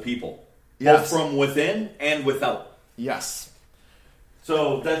of the people, yes, both from within and without. Yes.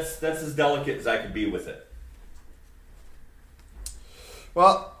 So that's as delicate as I could be with it.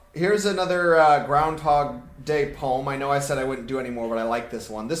 Well, here's another Groundhog Day poem. I know I said I wouldn't do any more, but I like this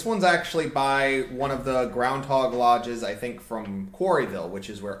one. This one's actually by one of the Groundhog Lodges, I think from Quarryville, which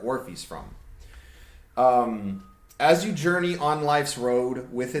is where Orphe's from. As you journey on life's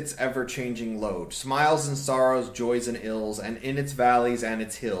road with its ever-changing load, smiles and sorrows, joys and ills, and in its valleys and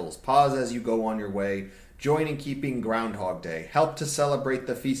its hills, pause as you go on your way, join in keeping Groundhog Day, help to celebrate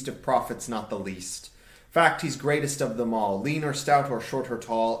the feast of prophets not the least. Fact, he's greatest of them all, lean or stout or short or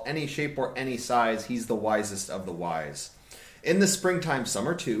tall, any shape or any size, he's the wisest of the wise. In the springtime,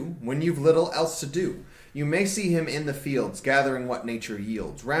 summer too, when you've little else to do, you may see him in the fields, gathering what nature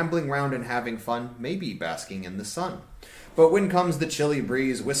yields, rambling round and having fun, maybe basking in the sun. But when comes the chilly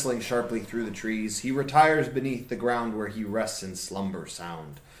breeze, whistling sharply through the trees, he retires beneath the ground where he rests in slumber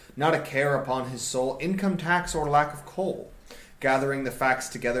sound. Not a care upon his soul, income tax or lack of coal, gathering the facts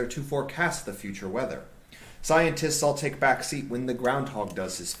together to forecast the future weather. Scientists all take back seat when the groundhog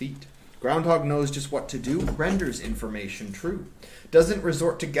does his feat. Groundhog knows just what to do, renders information true. Doesn't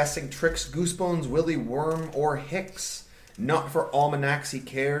resort to guessing tricks, Goosebones, Willy Worm, or Hicks. Not for almanacs he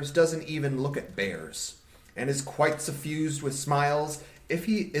cares, doesn't even look at bears. And is quite suffused with smiles if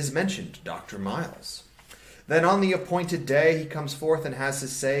he is mentioned Dr. Miles. Then on the appointed day he comes forth and has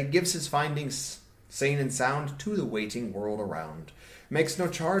his say, gives his findings sane and sound to the waiting world around. Makes no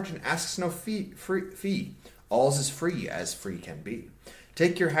charge and asks no fee. All's as free can be.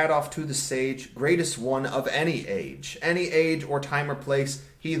 Take your hat off to the sage, greatest one of any age. Any age or time or place,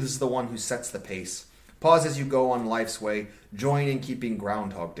 he is the one who sets the pace. Pause as you go on life's way. Join in keeping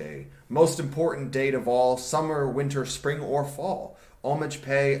Groundhog Day. Most important date of all, summer, winter, spring, or fall. Homage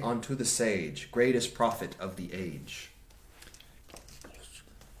pay unto the sage, greatest prophet of the age.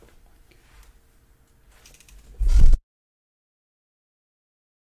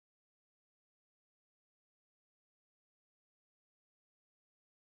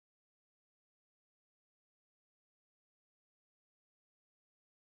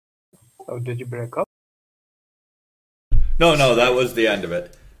 Oh, did you break up? No, that was the end of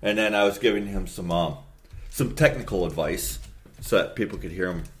it. And then I was giving him some technical advice so that people could hear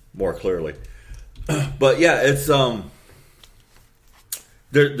him more clearly. But yeah, it's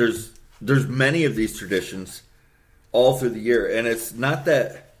there's many of these traditions all through the year, and it's not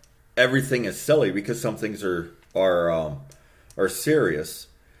that everything is silly, because some things are serious,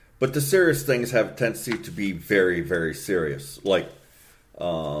 but the serious things have a tendency to be very, very serious, like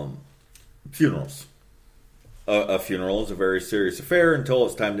funerals. A funeral is a very serious affair until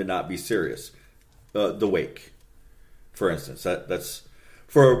it's time to not be serious. The wake, for instance, that's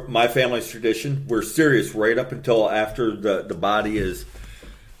for my family's tradition. We're serious right up until after the body is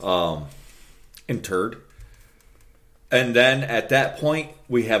interred, and then at that point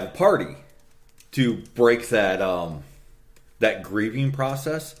we have a party to break that grieving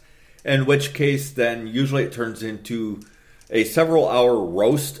process. In which case, then usually it turns into a several-hour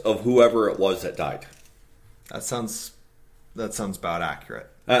roast of whoever it was that died. That sounds about accurate.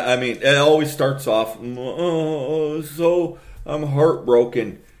 I mean, it always starts off, so I'm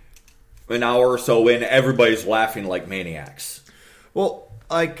heartbroken. An hour or so in, everybody's laughing like maniacs. Well,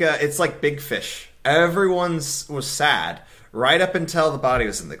 it's like Big Fish. Everyone was sad right up until the body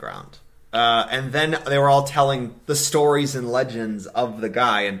was in the ground. And then they were all telling the stories and legends of the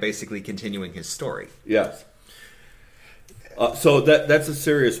guy and basically continuing his story. Yes. So that's a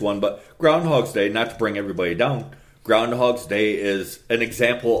serious one, but Groundhog's Day, not to bring everybody down, Groundhog's Day is an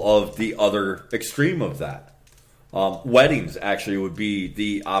example of the other extreme of that. Weddings actually would be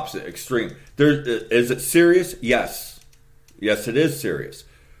the opposite extreme. Is it serious? Yes. Yes, it is serious.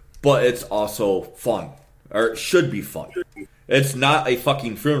 But it's also fun. Or it should be fun. It's not a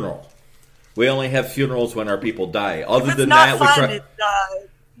fucking funeral. We only have funerals when our people die. Other than that,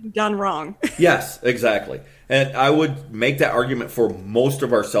 it's done wrong. Yes, exactly. And I would make that argument for most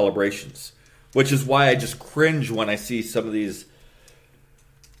of our celebrations, which is why I just cringe when I see some of these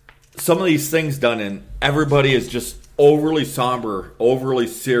things done, and everybody is just overly somber, overly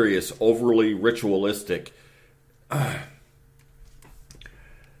serious, overly ritualistic.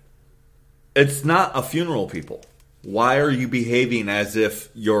 It's not a funeral, people. Why are you behaving as if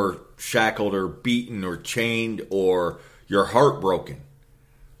you're shackled or beaten or chained or you're heartbroken?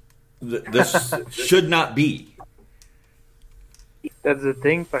 This should not be. That's the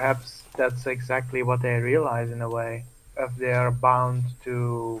thing. Perhaps that's exactly what they realize in a way. If they are bound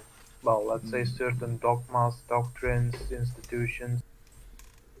to, well, let's say certain dogmas, doctrines, institutions,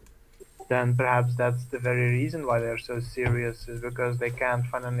 then perhaps that's the very reason why they're so serious, is because they can't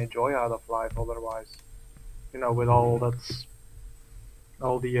find any joy out of life otherwise. You know, with all the,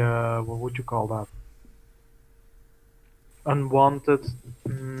 what would you call that? Unwanted.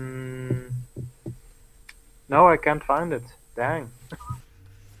 No, I can't find it. Dang.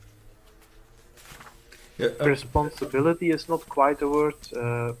 Yeah, Responsibility is not quite a word.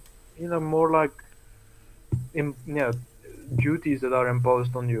 More like, duties that are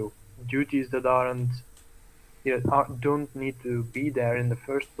imposed on you. Duties that don't need to be there in the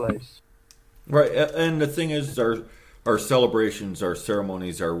first place. Right, and the thing is, our celebrations, our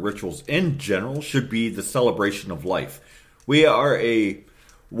ceremonies, our rituals in general should be the celebration of life. We are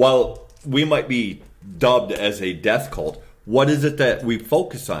while we might be dubbed as a death cult, what is it that we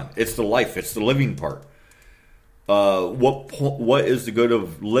focus on? It's the life, it's the living part. What is the good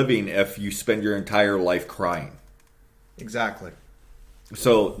of living if you spend your entire life crying? Exactly.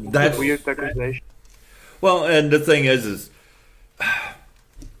 So that's weird accusation. Well, and the thing is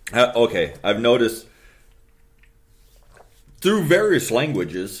okay, I've noticed through various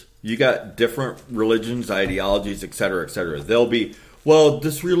languages, you got different religions, ideologies, etc., etc. They'll be, well,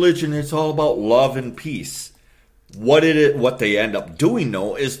 this religion is all about love and peace. What they end up doing,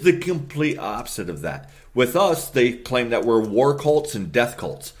 though, is the complete opposite of that. With us, they claim that we're war cults and death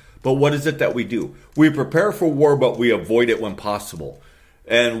cults. But what is it that we do? We prepare for war, but we avoid it when possible.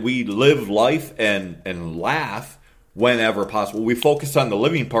 And we live life and laugh whenever possible. We focus on the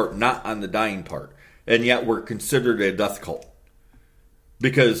living part, not on the dying part. And yet we're considered a death cult.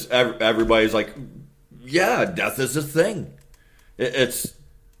 Because everybody's like, yeah, death is a thing. It's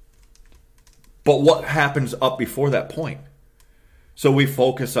but what happens up before that point? So we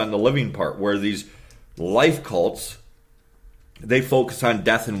focus on the living part, where these life cults, they focus on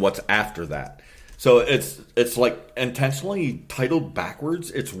death and what's after that. So it's like intentionally titled backwards.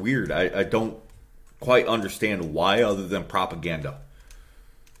 It's weird. I don't quite understand why, other than propaganda.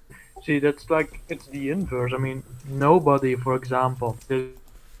 See, that's like, it's the inverse. I mean, nobody, for example, this is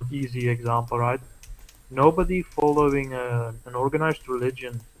an easy example, right? Nobody following an organized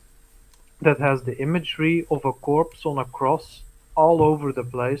religion that has the imagery of a corpse on a cross all over the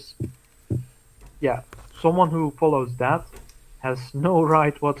place. Yeah, someone who follows that has no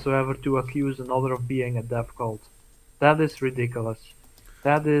right whatsoever to accuse another of being a death cult. That is ridiculous.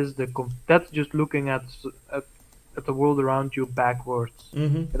 That's just looking at the world around you backwards.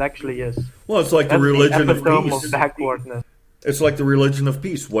 Mm-hmm. It actually is. Well, it's like That's the religion the of epitome peace. of backwardness. It's like the religion of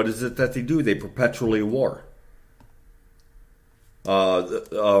peace. What is it that they do? They perpetually war.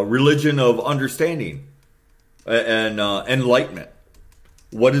 Religion of understanding and enlightenment.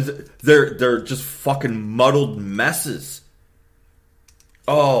 What is it? They're just fucking muddled messes.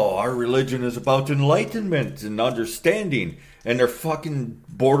 Oh, our religion is about enlightenment and understanding, and they're fucking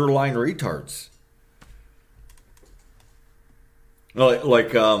borderline retards.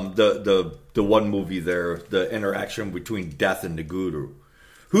 Like the one movie there, the interaction between Death and the Guru.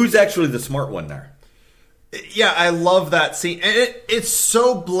 Who's actually the smart one there? Yeah, I love that scene. And it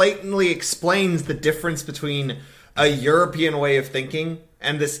so blatantly explains the difference between a European way of thinking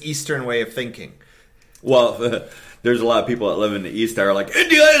and this Eastern way of thinking. Well, there's a lot of people that live in the East that are like,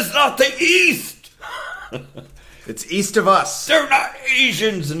 India is not the East! It's east of us. They're not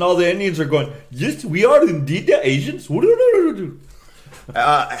Asians! And all the Indians are going, yes, we are indeed the Asians.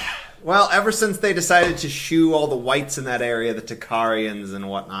 Well, ever since they decided to shoo all the whites in that area, the Takarians and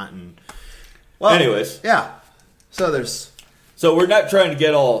whatnot, and well, anyways, yeah. So we're not trying to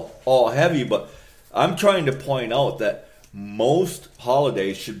get all heavy, but I'm trying to point out that most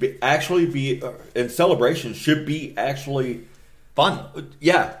holidays should be and celebrations should be actually fun.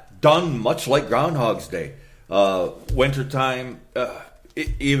 Yeah, done much like Groundhog's Day, wintertime,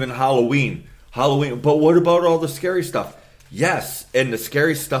 even Halloween. But what about all the scary stuff? Yes, and the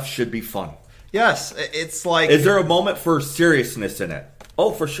scary stuff should be fun. Yes, it's like... Is there a moment for seriousness in it?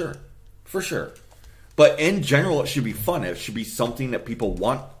 Oh, for sure. For sure. But in general, it should be fun. It should be something that people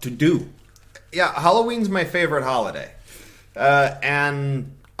want to do. Yeah, Halloween's my favorite holiday.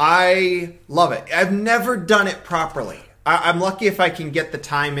 And I love it. I've never done it properly. I'm lucky if I can get the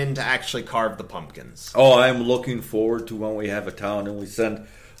time in to actually carve the pumpkins. Oh, I'm looking forward to when we have a town and we send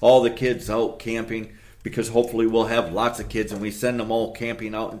all the kids out camping, because hopefully we'll have lots of kids, and we send them all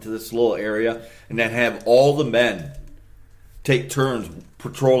camping out into this little area, and then have all the men take turns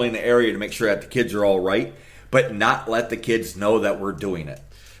patrolling the area to make sure that the kids are all right, but not let the kids know that we're doing it.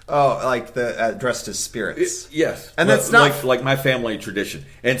 Oh, like the dressed as spirits. Yes. And that's not... Like my family tradition.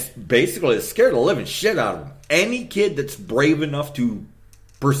 And it scared the living shit out of them. Any kid that's brave enough to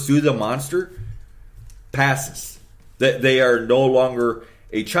pursue the monster passes. They are no longer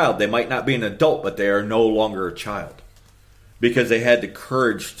a child. They might not be an adult, but they are no longer a child. Because they had the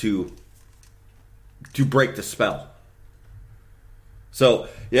courage to break the spell. So,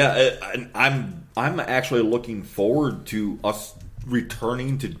 yeah, I'm actually looking forward to us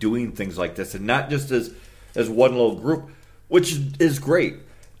returning to doing things like this, and not just as one little group, which is great,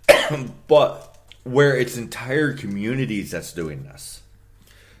 but where it's entire communities that's doing this.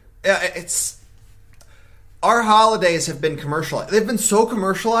 Yeah, it's... Our holidays have been commercialized. They've been so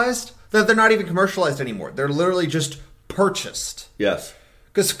commercialized that they're not even commercialized anymore. They're literally just purchased. Yes.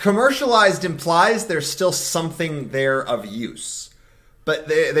 Because commercialized implies there's still something there of use. But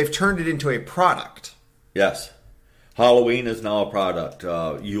they've turned it into a product. Yes. Halloween is now a product.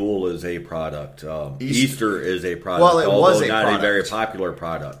 Yule is a product. Easter is a product. Well, it was a not product. A very popular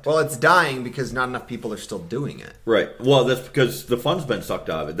product. Well, it's dying because not enough people are still doing it. Right. Well, that's because the fun's been sucked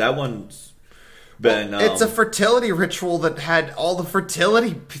out of it. That one's been... it's a fertility ritual that had all the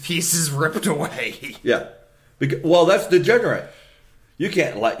fertility pieces ripped away. Yeah. Well, that's degenerate. You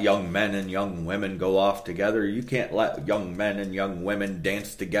can't let young men and young women go off together. You can't let young men and young women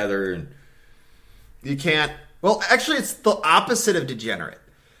dance together. And you can't... Well, actually, it's the opposite of degenerate.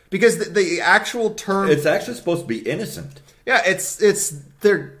 Because the actual term... It's actually supposed to be innocent. Yeah, it's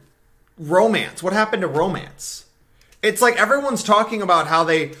their romance. What happened to romance? It's like everyone's talking about how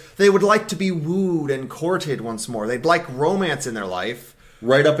they would like to be wooed and courted once more. They'd like romance in their life.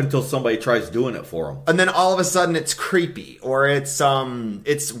 Right up until somebody tries doing it for them. And then all of a sudden it's creepy. Or it's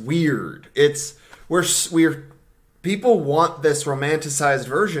weird. We're people want this romanticized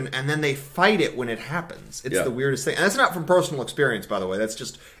version, and then they fight it when it happens. It's Yeah. the weirdest thing. And that's not from personal experience, by the way. That's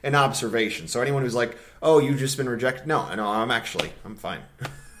just an observation. So anyone who's like, oh, you've just been rejected. No, I'm fine.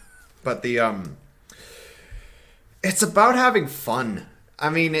 But it's about having fun. I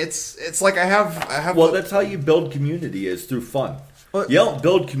mean, it's like I have. Well, that's how you build community, is through fun. Well- You don't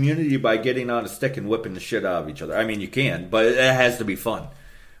build community by getting on a stick and whipping the shit out of each other. I mean, you can, but it has to be fun.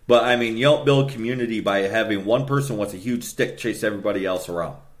 But, I mean, you don't build community by having one person with a huge stick chase everybody else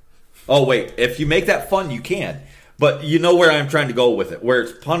around. Oh, wait. If you make that fun, you can. But you know where I'm trying to go with it, where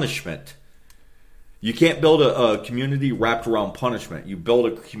it's punishment. You can't build a community wrapped around punishment. You build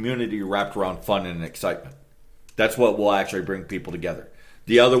a community wrapped around fun and excitement. That's what will actually bring people together.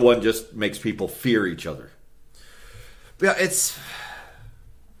 The other one just makes people fear each other. Yeah,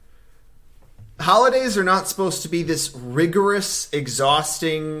 holidays are not supposed to be this rigorous,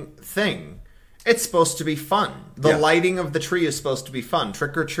 exhausting thing. It's supposed to be fun. The lighting of the tree is supposed to be fun.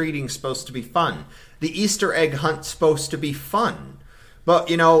 Trick-or-treating is supposed to be fun. The Easter egg hunt's supposed to be fun.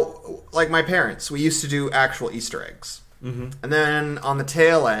 But, like my parents, we used to do actual Easter eggs. Mm-hmm. And then on the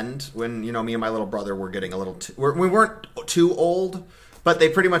tail end, when, me and my little brother were getting a little we weren't too old, but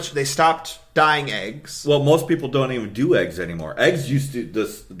they stopped dyeing eggs. Well, most people don't even do eggs anymore. Eggs used to,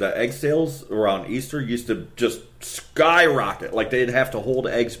 the egg sales around Easter used to just skyrocket. Like, they'd have to hold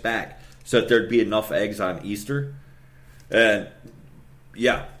eggs back so that there'd be enough eggs on Easter. And,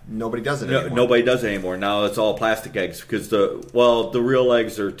 yeah. Nobody does it anymore. Nobody does it anymore. Now it's all plastic eggs because the real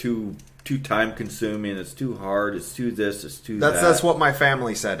eggs are too time consuming. It's too hard. It's too this. It's too that. That's what my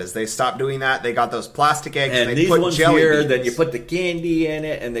family said. Is they stopped doing that. They got those plastic eggs. And they these put ones jelly here, beans. then you put the candy in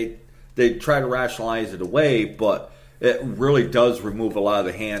it, and they try to rationalize it away, but it really does remove a lot of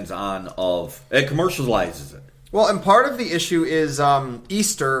the hands-on of it commercializes it. Well, and part of the issue is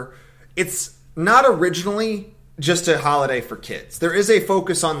Easter. It's not originally just a holiday for kids. There is a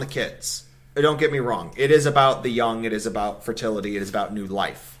focus on the kids. Don't get me wrong. It is about the young. It is about fertility. It is about new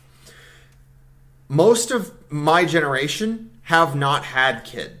life. Most of my generation have not had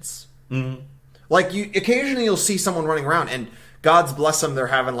kids. Mm-hmm. Like, occasionally you'll see someone running around, and God's bless them, they're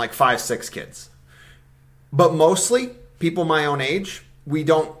having like 5, 6 kids. But mostly, people my own age, we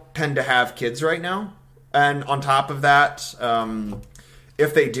don't tend to have kids right now. And on top of that,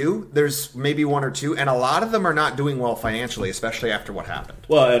 if they do, there's maybe 1 or 2, and a lot of them are not doing well financially, especially after what happened.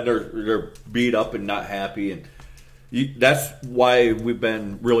 Well, and they're beat up and not happy, and that's why we've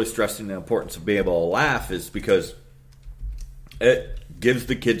been really stressing the importance of being able to laugh, is because it gives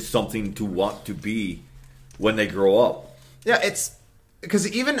the kids something to want to be when they grow up. Yeah, it's because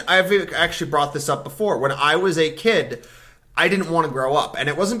even I've actually brought this up before. When I was a kid, I didn't want to grow up, and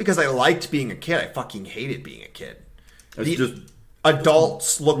it wasn't because I liked being a kid. I fucking hated being a kid.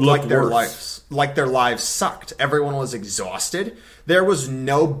 Adults looked like their lives sucked. Everyone was exhausted. There was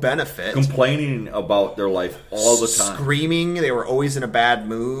no benefit. Complaining about their life all the time. Screaming. They were always in a bad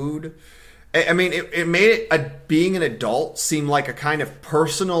mood. I mean, it made being an adult seem like a kind of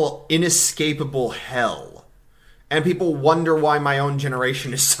personal, inescapable hell. And people wonder why my own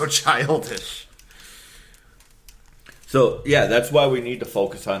generation is so childish. So, yeah, that's why we need to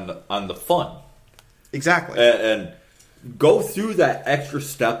focus on the fun. Exactly. And go through that extra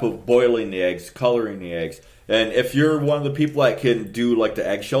step of boiling the eggs, coloring the eggs. And if you're one of the people that can do like the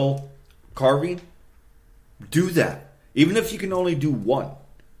eggshell carving, do that. Even if you can only do one.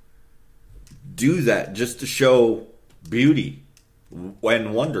 Do that just to show beauty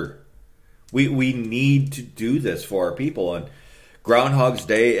and wonder. We need to do this for our people. And Groundhog's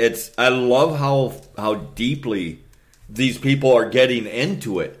Day, I love how deeply these people are getting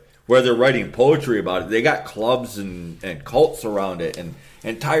into it, where they're writing poetry about it. They got clubs and cults around it, and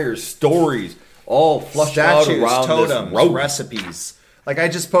entire stories all flushed out around totems, this rope. recipes. Like, I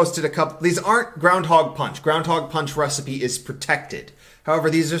just posted a couple. These aren't Groundhog Punch. Groundhog Punch recipe is protected. However,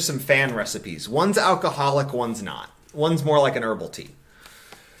 these are some fan recipes. One's alcoholic, one's not. One's more like an herbal tea.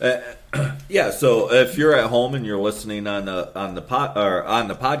 Yeah, so if you're at home and you're listening on the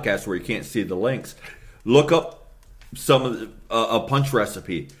podcast where you can't see the links, look up some of a punch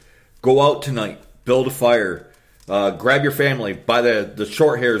recipe. Go out tonight, build a fire, grab your family, buy the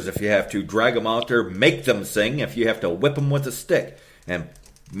short hairs if you have to, drag them out there, make them sing if you have to, whip them with a stick, and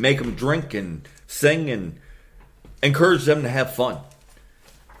make them drink and sing and encourage them to have fun.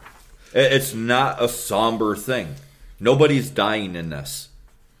 It's not a somber thing. Nobody's dying in this.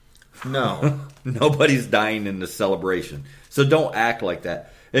 No. Nobody's dying in the celebration. So don't act like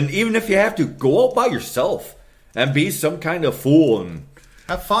that. And even if you have to, go out by yourself and be some kind of fool and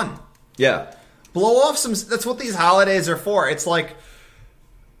have fun. Yeah. Blow off some. That's what these holidays are for. It's like,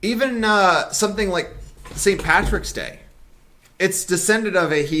 even something like St. Patrick's Day. It's descended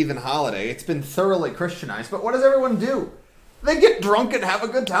of a heathen holiday. It's been thoroughly Christianized. But what does everyone do? They get drunk and have a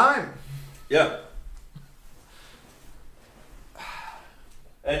good time. Yeah.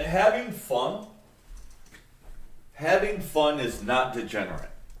 And having fun is not degenerate.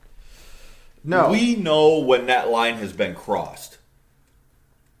 No. We know when that line has been crossed.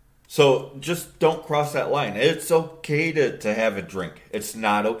 So just don't cross that line. It's okay to have a drink. It's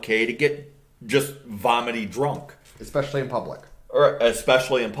not okay to get just vomity drunk. Especially in public. Or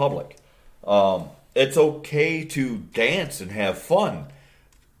especially in public. It's okay to dance and have fun.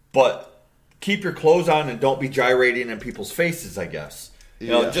 But keep your clothes on and don't be gyrating in people's faces, I guess. You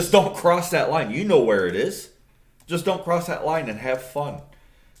know, Yes. just don't cross that line. You know where it is. Just don't cross that line and have fun.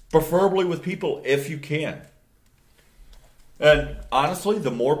 Preferably with people if you can. And honestly,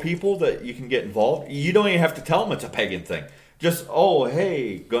 the more people that you can get involved, you don't even have to tell them it's a pagan thing. Just, oh,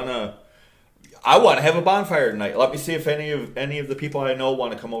 hey, I want to have a bonfire tonight. Let me see if any of the people I know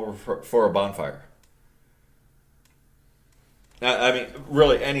want to come over for a bonfire. I mean,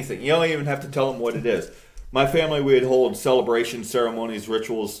 really anything. You don't even have to tell them what it is. My family, we'd hold celebrations, ceremonies,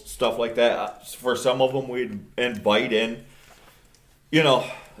 rituals, stuff like that. For some of them, we'd invite in,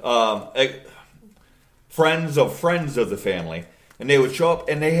 friends of the family. And they would show up,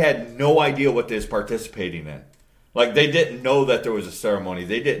 and they had no idea what they was participating in. Like, they didn't know that there was a ceremony.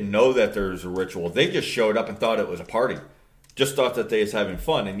 They didn't know that there was a ritual. They just showed up and thought it was a party. Just thought that they was having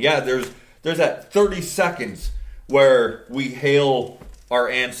fun. And yeah, there's that 30 seconds where we hail our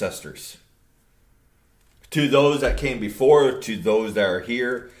ancestors. To those that came before, to those that are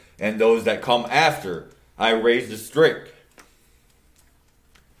here, and those that come after, I raise this drink.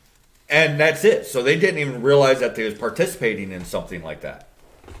 And that's it. So they didn't even realize that they was participating in something like that.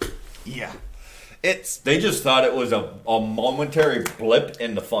 Yeah. They just thought it was a momentary blip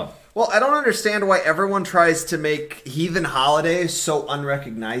in the fun. Well, I don't understand why everyone tries to make heathen holidays so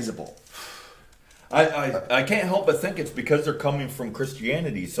unrecognizable. I can't help but think it's because they're coming from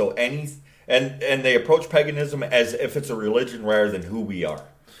Christianity. So and they approach paganism as if it's a religion rather than who we are.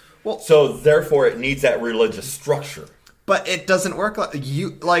 Well, so therefore it needs that religious structure. But it doesn't work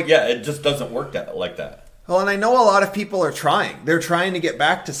Yeah, it just doesn't work like that. Well, and I know a lot of people are trying. They're trying to get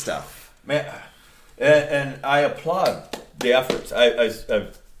back to stuff. Man, and I applaud the efforts.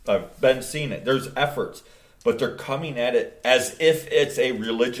 I've been seeing it. There's efforts, but they're coming at it as if it's a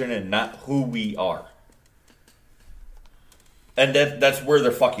religion and not who we are. And that's where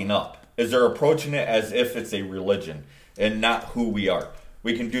they're fucking up. Is they're approaching it as if it's a religion and not who we are.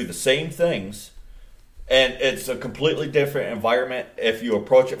 We can do the same things, and it's a completely different environment if you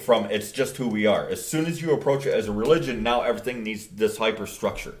approach it from it's just who we are. As soon as you approach it as a religion, now everything needs this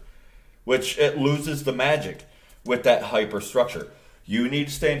hyperstructure, which it loses the magic with that hyperstructure. You need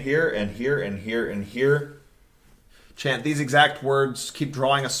to stand here and here and here and here. Chant these exact words, keep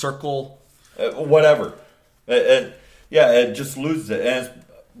drawing a circle. Whatever. And yeah, it just loses it. And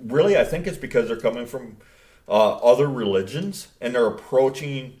really, I think it's because they're coming from other religions and they're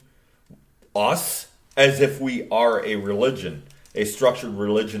approaching us as if we are a religion, a structured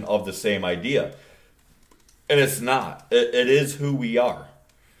religion of the same idea. And it's not. It is who we are.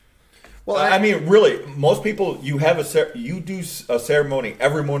 Well, I mean, really, most people, you do a ceremony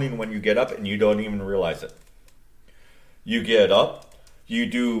every morning when you get up and you don't even realize it. You get up,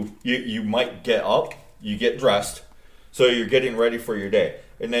 you might get up, you get dressed, so you're getting ready for your day.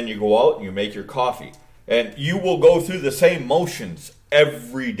 And then you go out and you make your coffee. And you will go through the same motions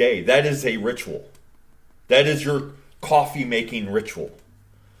every day. That is a ritual. That is your coffee making ritual.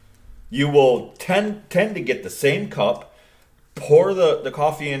 You will tend to get the same cup, pour the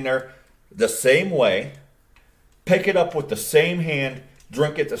coffee in there the same way, pick it up with the same hand,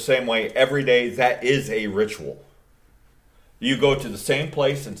 drink it the same way every day. That is a ritual. You go to the same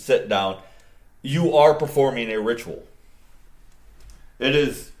place and sit down. You are performing a ritual.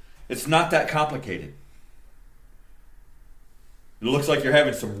 It's not that complicated. It looks like you're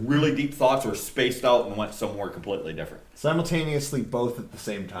having some really deep thoughts or spaced out and went somewhere completely different. Simultaneously, both at the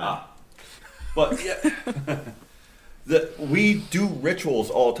same time. But yeah, we do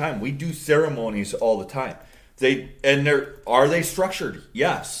rituals all the time. We do ceremonies all the time. Are they structured?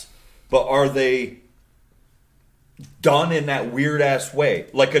 Yes. But are they done in that weird ass way?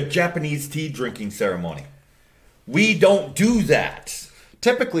 Like a Japanese tea drinking ceremony. We don't do that.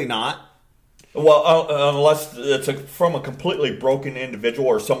 Typically not. Well, unless it's from a completely broken individual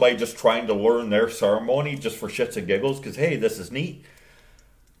or somebody just trying to learn their ceremony just for shits and giggles because, hey, this is neat.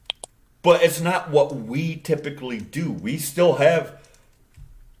 But it's not what we typically do. We still have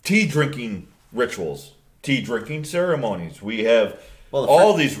tea drinking rituals, tea drinking ceremonies. We have Well,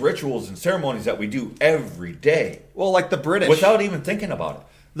 all these rituals and ceremonies that we do every day Well, like the British. without even thinking about it.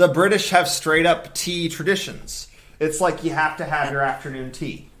 The British have straight up tea traditions. It's like you have to have your afternoon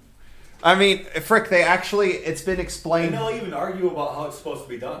tea. I mean, frick, it's been explained. And they'll even argue about how it's supposed to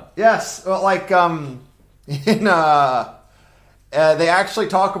be done. Yes, well, like they actually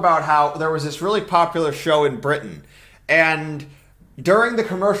talk about how there was this really popular show in Britain, and during the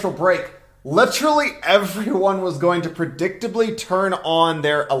commercial break, literally everyone was going to predictably turn on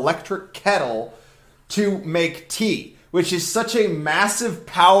their electric kettle to make tea, which is such a massive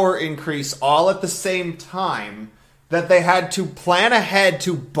power increase all at the same time that they had to plan ahead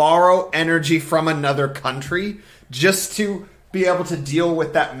to borrow energy from another country just to be able to deal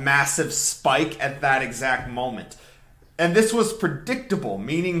with that massive spike at that exact moment. And this was predictable,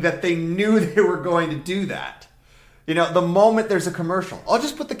 meaning that they knew they were going to do that. You know, the moment there's a commercial, I'll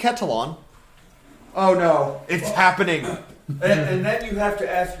just put the kettle on. Oh no, it's happening. And then you have to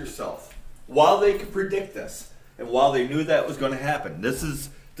ask yourself, while they could predict this, and while they knew that was going to happen, this is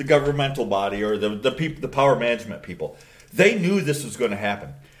the governmental body or the people, the power management people. They knew this was going to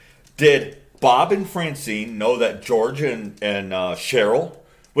happen. Did Bob and Francine know that George and Cheryl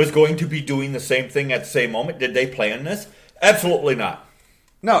was going to be doing the same thing at the same moment? Did they plan this? Absolutely not.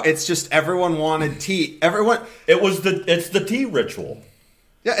 No, it's just everyone wanted tea. It's the tea ritual.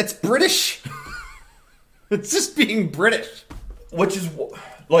 Yeah, it's British. It's just being British. Which is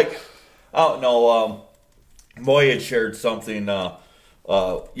like, I don't know, Moy had shared something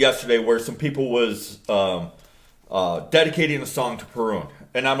yesterday where some people was dedicating a song to Perun.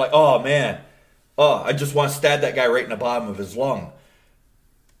 And I'm like, oh man, I just want to stab that guy right in the bottom of his lung.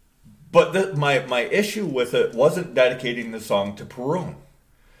 But my issue with it wasn't dedicating the song to Perun.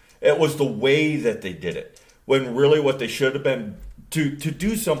 It was the way that they did it. When really what they should have been, to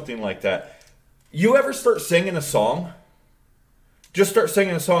do something like that. You ever start singing a song? Just start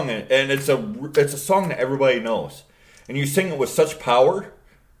singing a song, and it's a song that everybody knows. And you sing it with such power,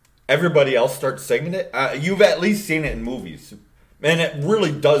 everybody else starts singing it. You've at least seen it in movies. And it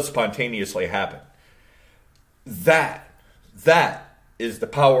really does spontaneously happen. That is the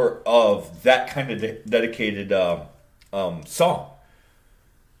power of that kind of dedicated song.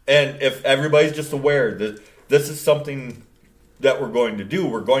 And if everybody's just aware that this is something that we're going to do,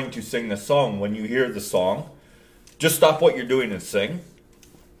 we're going to sing the song. When you hear the song, just stop what you're doing and sing.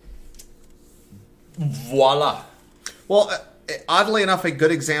 Voila. Well, oddly enough, a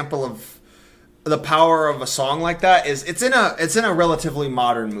good example of the power of a song like that is it's in a relatively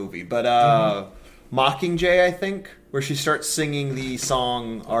modern movie, but Mockingjay, I think, where she starts singing the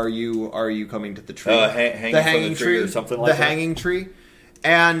song "Are You Coming to the Tree?" The hanging tree or something like that. The hanging tree.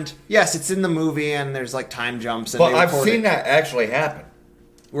 And yes, it's in the movie, and there's like time jumps. And but I've seen that actually happen,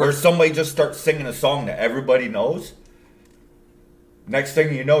 where somebody just starts singing a song that everybody knows. Next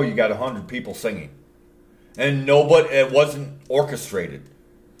thing you know, you got 100 people singing, and it wasn't orchestrated.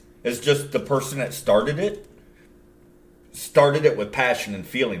 It's just the person that started it with passion and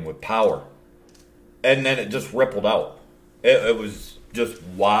feeling, with power, and then it just rippled out. It was just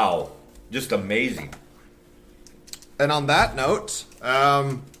wow, just amazing. And on that note,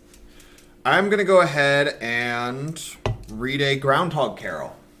 I'm going to go ahead and read a Groundhog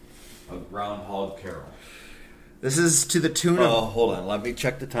Carol. A Groundhog Carol. This is to the tune of... Oh, hold on. Let me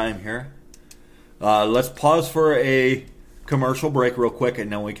check the time here. Let's pause for a commercial break real quick,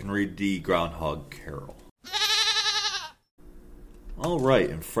 and then we can read the Groundhog Carol. All right,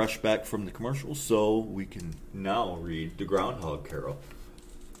 and fresh back from the commercial, so we can now read the Groundhog Carol.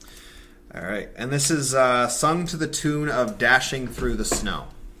 All right, and this is sung to the tune of Dashing Through the Snow.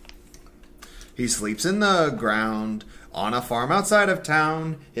 He sleeps in the ground on a farm outside of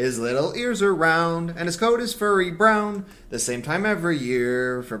town. His little ears are round, and his coat is furry brown. The same time every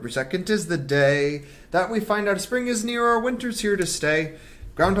year, February 2nd is the day that we find out spring is near or winter's here to stay.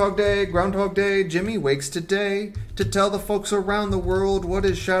 Groundhog Day, Jimmy wakes today to tell the folks around the world what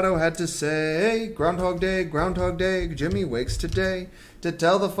his shadow had to say. Groundhog Day, Jimmy wakes today to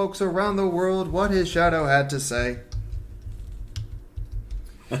tell the folks around the world what his shadow had to say.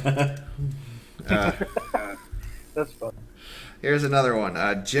 That's fun. Here's another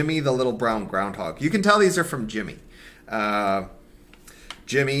one. Jimmy the Little Brown Groundhog. You can tell these are from Jimmy.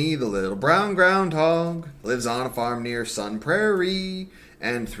 Jimmy the Little Brown Groundhog lives on a farm near Sun Prairie.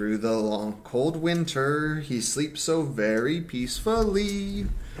 And through the long cold winter, he sleeps so very peacefully.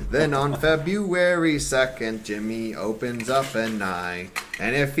 Then on February 2nd, Jimmy opens up an eye.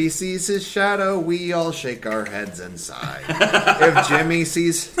 And if he sees his shadow, we all shake our heads and sigh. If Jimmy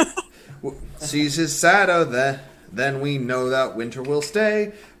sees his shadow, then we know that winter will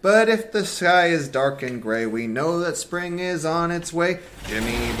stay. But if the sky is dark and gray, we know that spring is on its way.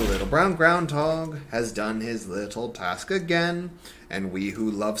 Jimmy, the little brown groundhog, has done his little task again. And we who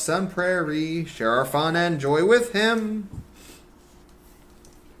love Sun Prairie share our fun and joy with him.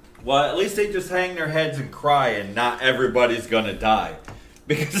 Well, at least they just hang their heads and cry, and not everybody's gonna die.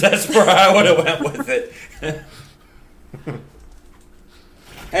 Because that's where I would have went with it.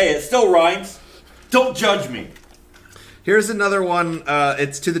 Hey, it still rhymes. Don't judge me. Here's another one.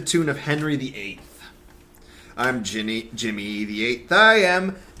 It's to the tune of Henry VIII. I'm Jimmy the 8th, I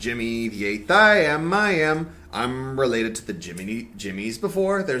am. Jimmy the 8th, I am. I'm related to the Jimmys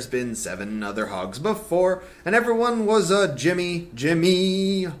before. There's been 7 other hogs before, and everyone was a Jimmy.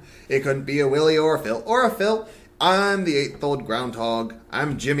 It couldn't be a Willie or a Phil. I'm the 8th old groundhog.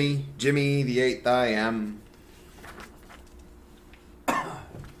 I'm Jimmy the 8th, I am.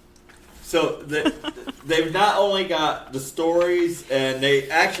 So they've not only got the stories, and they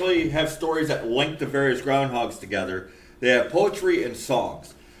actually have stories that link the various groundhogs together. They have poetry and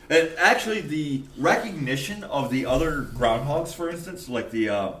songs. And actually, the recognition of the other groundhogs, for instance, like the,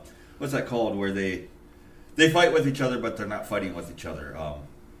 what's that called, where they fight with each other, but they're not fighting with each other.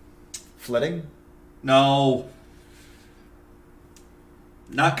 Flitting? No.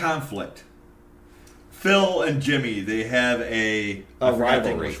 Not conflict. Phil and Jimmy, they have a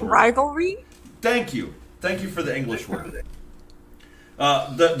rivalry. Rivalry? Thank you for the English word.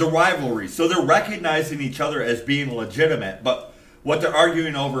 The rivalry. So they're recognizing each other as being legitimate, but what they're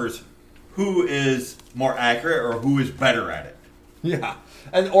arguing over is who is more accurate or who is better at it. Yeah.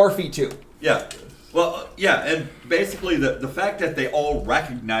 And Orphe, too. Yeah. Well, yeah, and basically the fact that they all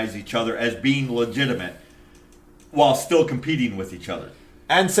recognize each other as being legitimate while still competing with each other.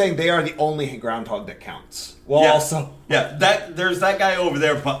 And saying they are the only groundhog that counts. Well, yeah. also... Yeah, there's that guy over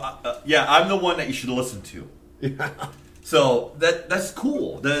there, but yeah, I'm the one that you should listen to. Yeah. So that's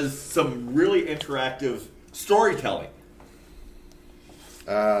cool. There's some really interactive storytelling.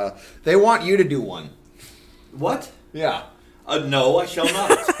 They want you to do one. What? Yeah. No, I shall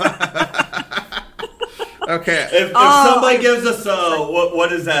not. Okay. If somebody gives us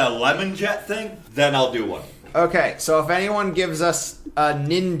what is that, a lemon jet thing, then I'll do one. Okay, so if anyone gives us a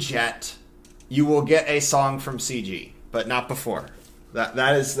Ninjet, you will get a song from CG, but not before.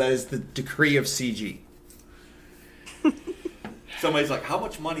 That is the decree of CG. Somebody's like, how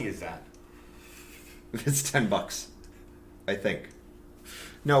much money is that? It's $10, I think.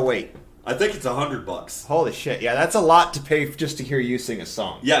 No, wait. I think it's $100. Holy shit! Yeah, that's a lot to pay just to hear you sing a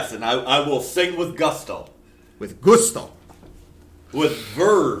song. Yes, and I will sing with gusto, With gusto. with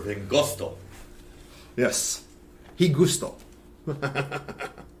verve and gusto. Yes. He gusto.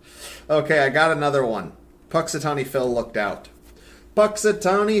 Okay, I got another one. Puxatawny Phil looked out.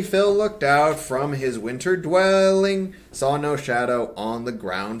 Puxatawny Phil looked out from his winter dwelling, saw no shadow on the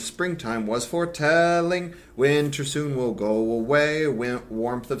ground. Springtime was foretelling. Winter soon will go away,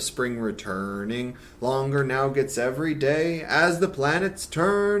 warmth of spring returning. Longer now gets every day as the planet's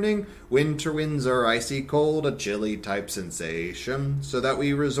turning. Winter winds are icy cold, a chilly type sensation, so that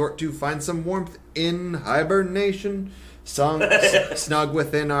we resort to find some warmth in hibernation. Snug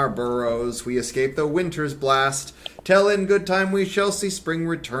within our burrows, we escape the winter's blast. Till in good time we shall see spring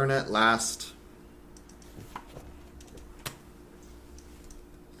return at last.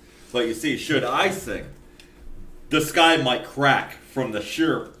 But you see, should I sing, the sky might crack from the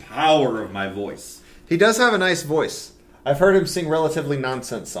sheer power of my voice. He does have a nice voice. I've heard him sing relatively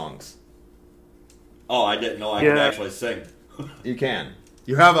nonsense songs. Oh, I didn't know I could actually sing. You can.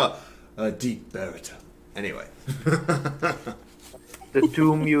 You have a deep baritone. Anyway. The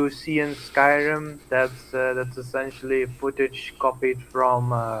tomb you see in Skyrim, that's essentially footage copied from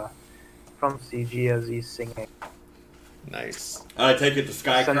CG as he's singing. Nice. I take it the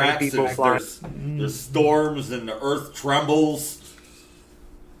sky So many cracks people and there's storms and the earth trembles.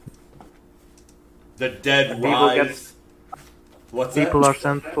 The dead People rise. What's that? People are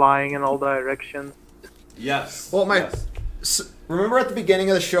sent flying in all directions. Yes. Well, yes. remember at the beginning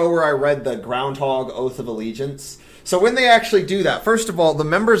of the show where I read the Groundhog Oath of Allegiance? So when they actually do that, first of all, the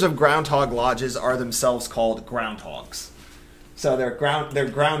members of Groundhog Lodges are themselves called groundhogs. So they're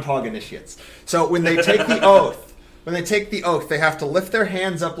groundhog initiates. So when they take the oath, they have to lift their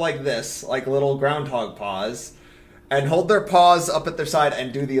hands up like this, like little groundhog paws, and hold their paws up at their side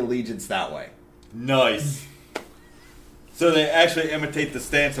and do the allegiance that way. Nice. So they actually imitate the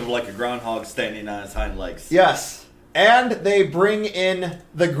stance of like a groundhog standing on its hind legs. Yes. And they bring in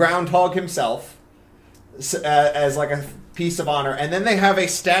the groundhog himself as like a piece of honor. And then they have a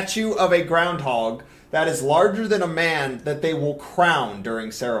statue of a groundhog that is larger than a man that they will crown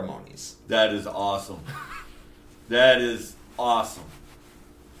during ceremonies. That is awesome. That is awesome.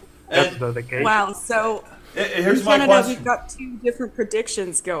 That's And the case. Wow. So here's in my Canada, question. we've got 2 different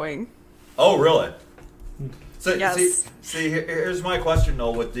predictions going. Oh, really? So, Yes. here's my question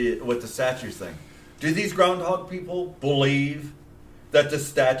though with the statue thing. Do these groundhog people believe that this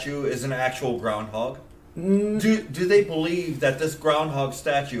statue is an actual groundhog? Do they believe that this groundhog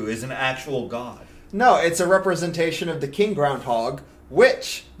statue is an actual god? No, it's a representation of the king groundhog,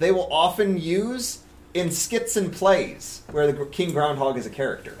 which they will often use in skits and plays where the king groundhog is a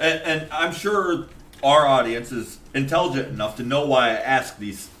character. And I'm sure our audience is intelligent enough to know why I ask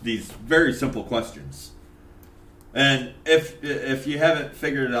these very simple questions. And if you haven't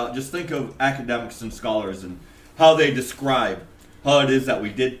figured it out, just think of academics and scholars and how they describe how it is that we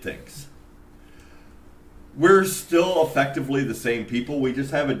did things. We're still effectively the same people. We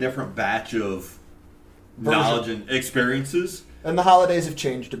just have a different batch of knowledge and experiences. And the holidays have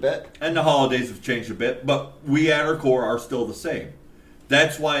changed a bit. And the holidays have changed a bit, but we at our core are still the same.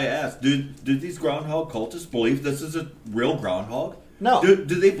 That's why I asked, do these groundhog cultists believe this is a real groundhog? No. Do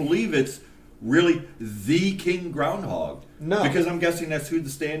they believe it's really the king groundhog? No. Because I'm guessing that's who the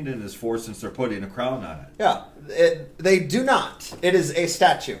stand-in is for since they're putting a crown on it. Yeah, they do not. It is a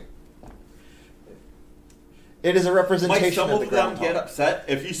statue. It is a Might representation some of the of them groundhog. get upset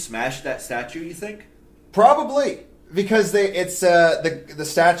if you smash that statue, you think? Probably. Because it's the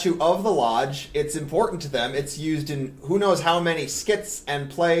statue of the lodge. It's important to them. It's used in who knows how many skits and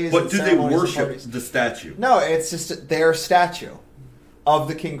plays. But and do they ceremonies and worship parties. the statue? No, it's just their statue of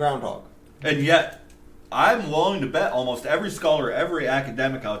the king groundhog. And yet, I'm willing to bet almost every scholar, every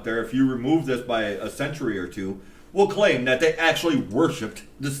academic out there, if you remove this by a century or two, will claim that they actually worshipped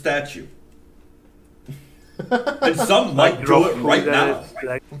the statue. And some might do it right now.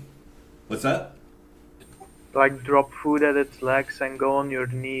 What's that? Like drop food at its legs and go on your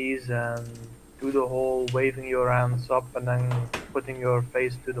knees and do the whole waving your hands up and then putting your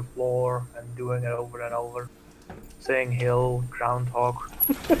face to the floor and doing it over and over. Saying hill, groundhog.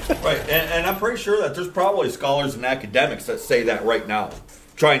 Right, and I'm pretty sure that there's probably scholars and academics that say that right now,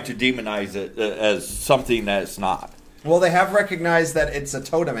 trying to demonize it as something that it's not. Well, they have recognized that it's a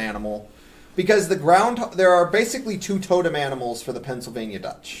totem animal because there are basically 2 totem animals for the Pennsylvania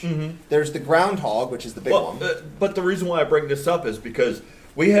Dutch. Mm-hmm. There's the groundhog, which is the big one. But the reason why I bring this up is because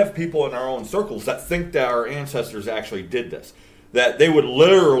we have people in our own circles that think that our ancestors actually did this. That they would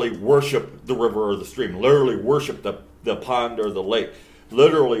literally worship the river or the stream, literally worship the pond or the lake,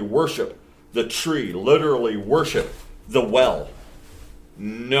 literally worship the tree, literally worship the well.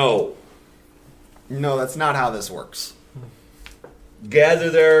 No. No, that's not how this works. Gather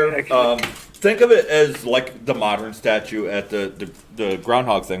there. Think of it as like the modern statue at the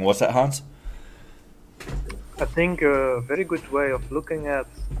groundhog thing. What's that, Hans? I think a very good way of looking at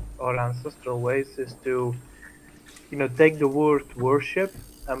our ancestral ways is to, take the word worship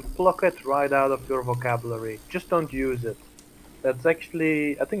and pluck it right out of your vocabulary. Just don't use it. I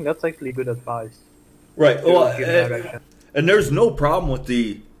think that's actually good advice. Right. Well, Give direction. and there's no problem with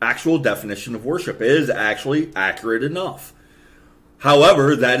the actual definition of worship. It is actually accurate enough.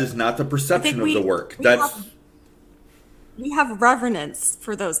 However, that is not the perception of the work. We have reverence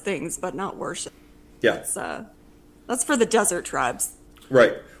for those things, but not worship. Yeah. That's for the desert tribes.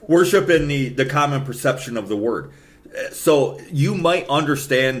 Right. Worship in the common perception of the word. So you might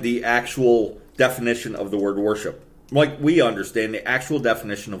understand the actual definition of the word worship, like we understand the actual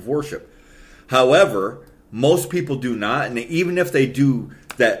definition of worship. However, most people do not, and even if they do,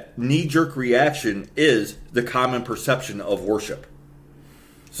 that knee-jerk reaction is the common perception of worship.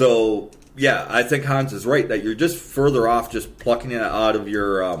 So, yeah, I think Hans is right that you're just further off just plucking it out of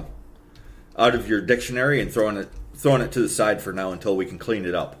your dictionary and throwing it to the side for now until we can clean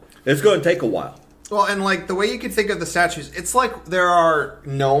it up. It's going to take a while. Well, and like the way you could think of the statues, it's like there are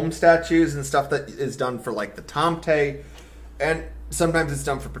gnome statues and stuff that is done for like the Tomte, and sometimes it's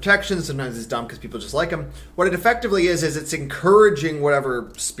done for protection, sometimes it's done because people just like them. What it effectively is it's encouraging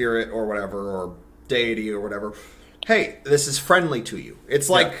whatever spirit or whatever, or deity or whatever, hey, this is friendly to you. It's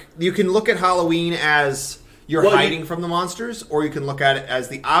like you can look at Halloween as you're hiding from the monsters, or you can look at it as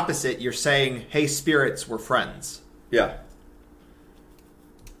the opposite. You're saying, hey, spirits, we're friends. Yeah.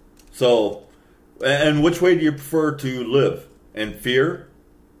 So, and which way do you prefer to live? In fear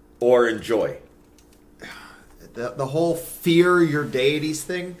or in joy? The whole fear your deities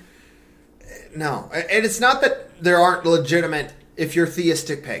thing, no. And it's not that there aren't legitimate, if you're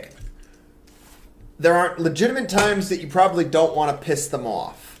theistic pagan, there aren't legitimate times that you probably don't want to piss them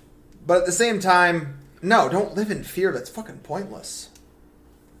off. But at the same time, no, don't live in fear. That's fucking pointless.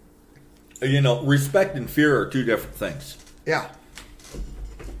 Respect and fear are 2 different things. Yeah.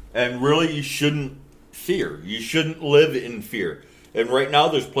 And really, you shouldn't fear. You shouldn't live in fear. And right now,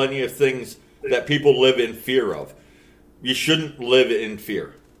 there's plenty of things that people live in fear of. You shouldn't live in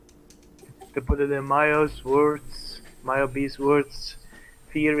fear. To put it in Mayo's words, Mayo B's words,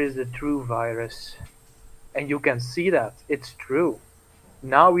 fear is the true virus. And you can see that. It's true.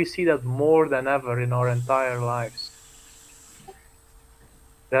 Now we see that more than ever in our entire lives.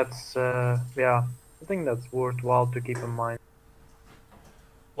 That's, I think that's worthwhile to keep in mind.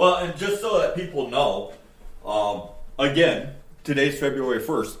 Well, and just so that people know, again, today's February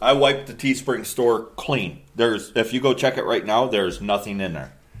 1st. I wiped the Teespring store clean. If you go check it right now, there's nothing in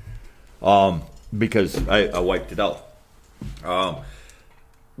there. Because I wiped it out.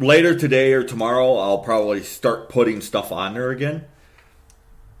 Later today or tomorrow, I'll probably start putting stuff on there again.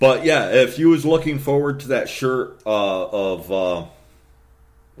 But yeah, if you was looking forward to that shirt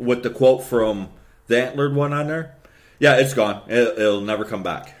with the quote from the Antlered one on there, yeah, it's gone. It'll never come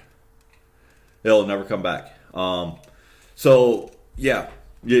back. It'll never come back. So yeah,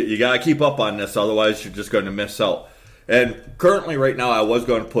 you gotta keep up on this, otherwise you're just going to miss out. And currently, right now, I was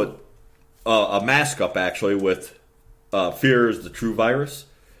going to put a mask up actually with "Fear is the true virus,"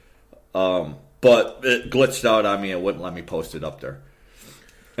 but it glitched out on me and wouldn't let me post it up there.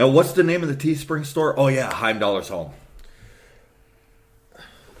 And what's the name of the Teespring store? Oh yeah, Heimdaller's Home.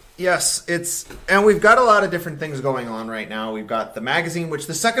 Yes, and we've got a lot of different things going on right now. We've got the magazine, which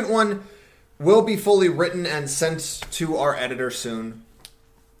the second one will be fully written and sent to our editor soon,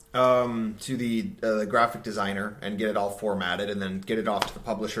 to the graphic designer, and get it all formatted, and then get it off to the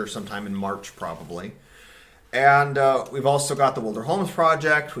publisher sometime in March, probably. And we've also got the Wilder Homes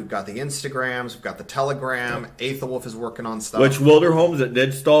project. We've got the Instagrams. We've got the Telegram. Aethelwolf is working on stuff. Which Wilder Homes, it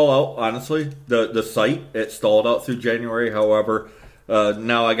did stall out, honestly. The site, it stalled out through January. However,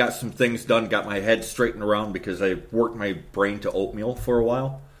 now I got some things done, got my head straightened around because I worked my brain to oatmeal for a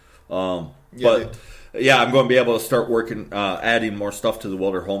while. I'm going to be able to start working, adding more stuff to the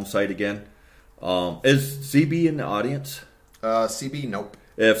Wilder Homes site again. Is CB in the audience? CB, nope.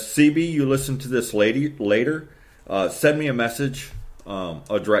 If CB, you listen to this later, send me a message,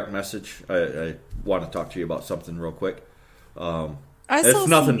 a direct message. I want to talk to you about something real quick. I saw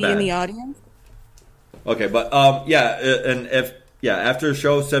nothing CB bad in the audience. Okay, but after the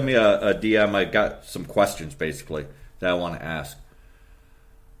show, send me a DM. I got some questions basically that I want to ask.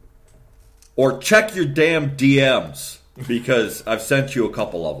 Or check your damn DMs because I've sent you a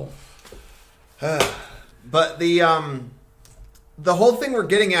couple of them. But the whole thing we're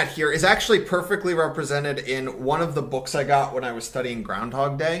getting at here is actually perfectly represented in one of the books I got when I was studying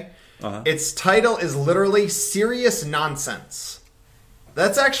Groundhog Day. Uh-huh. Its title is literally Serious Nonsense.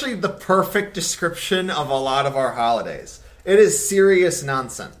 That's actually the perfect description of a lot of our holidays. It is serious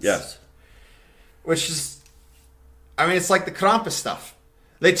nonsense. Yes. Which is, it's like the Krampus stuff.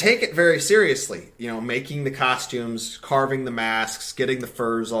 They take it very seriously. Making the costumes, carving the masks, getting the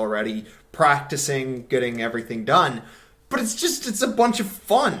furs all ready, practicing, getting everything done. But it's a bunch of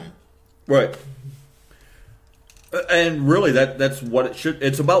fun. Right. And really, that's what it should.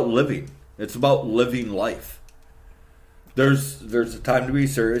 It's about living. It's about living life. There's a time to be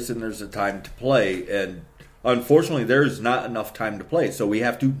serious and there's a time to play. And unfortunately, there's not enough time to play. So we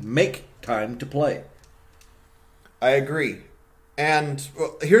have to make time to play. I agree. And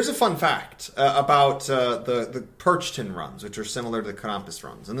here's a fun fact about the Perchton runs, which are similar to the Krampus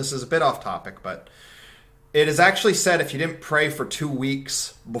runs. And this is a bit off topic, but it is actually said if you didn't pray for 2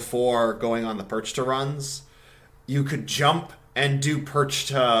 weeks before going on the Perchta runs, you could jump and do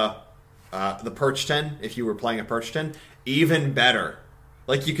the Perchton, if you were playing a Perchton, even better.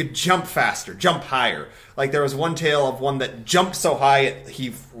 Like, you could jump faster, jump higher. Like, there was one tale of one that jumped so high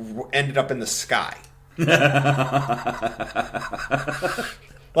he ended up in the sky.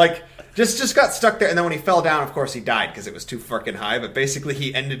 Like, just got stuck there, and then when he fell down, of course, he died because it was too freaking high, but basically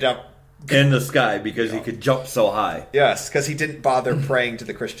he ended up in the sky because he could jump so high. Yes, because he didn't bother praying to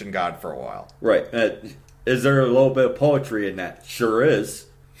the Christian God for a while. Right. Is there a little bit of poetry in that? Sure is.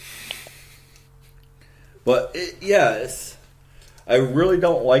 But I really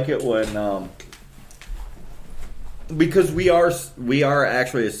don't like it when because we are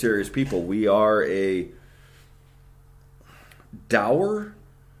actually a serious people. We are a dour,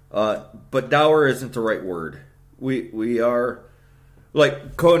 but dour isn't the right word. We are.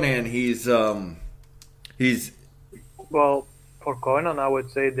 Like Conan, he's well, for Conan, I would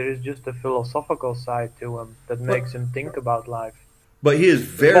say there is just a philosophical side to him that makes him think about life. But he is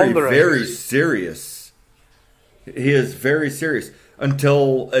very, very serious. He is very serious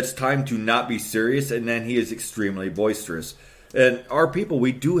until it's time to not be serious, and then he is extremely boisterous. And our people,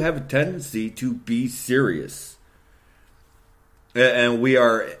 we do have a tendency to be serious, and we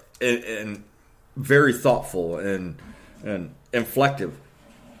are. And very thoughtful and inflective.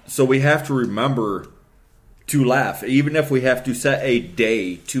 So we have to remember to laugh, even if we have to set a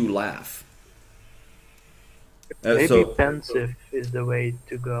day to laugh. Maybe pensive is the way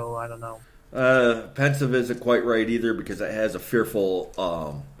to go. I don't know. Pensive isn't quite right either because it has a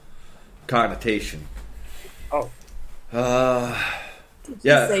fearful connotation. Oh. Did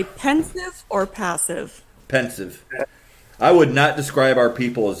you say pensive or passive? Pensive. I would not describe our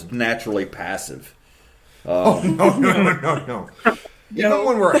people as naturally passive. No. Even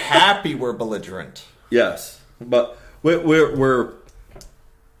when we're happy, we're belligerent. Yes, but we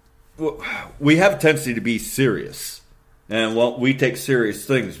have a tendency to be serious, and we take serious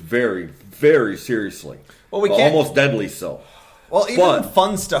things very, very seriously. Well, we can't, almost deadly so. Well, even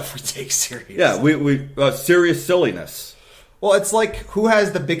fun stuff we take serious. Yeah, we serious silliness. Well, it's like who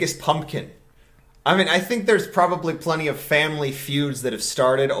has the biggest pumpkin. I mean, I think there's probably plenty of family feuds that have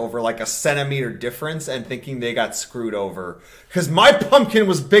started over like a centimeter difference and thinking they got screwed over. Because my pumpkin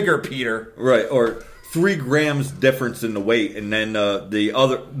was bigger, Peter. Right, or 3 grams difference in the weight, and then the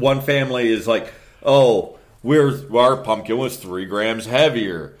other one family is like, oh, our pumpkin was 3 grams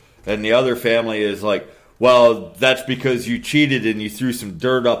heavier. And the other family is like, well, that's because you cheated and you threw some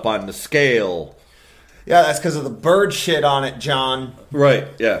dirt up on the scale. Yeah, that's because of the bird shit on it, John. Right,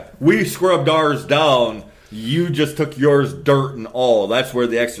 yeah. We scrubbed ours down. You just took yours dirt and all. That's where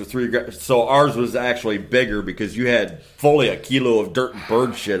the extra 3 grams... So ours was actually bigger because you had fully a kilo of dirt and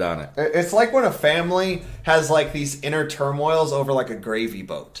bird shit on it. It's like when a family has like these inner turmoils over like a gravy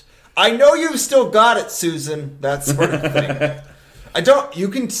boat. I know you've still got it, Susan. That sort of thing. You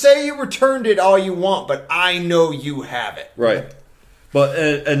can say you returned it all you want, but I know you have it. Right. But,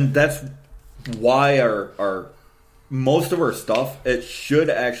 and that's... why our most of our stuff, it should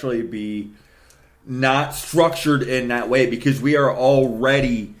actually be not structured in that way because we are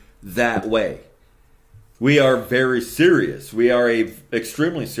already that way. We are very serious. We are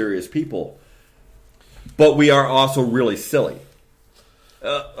extremely serious people. But we are also really silly.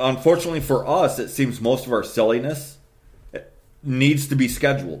 Unfortunately for us, it seems most of our silliness needs to be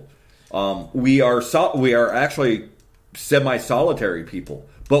scheduled. We are actually semi-solitary people.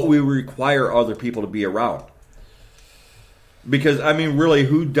 But we require other people to be around. Because, I mean, really,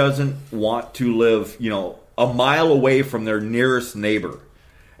 who doesn't want to live, a mile away from their nearest neighbor?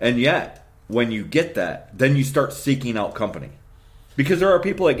 And yet, when you get that, then you start seeking out company. Because there are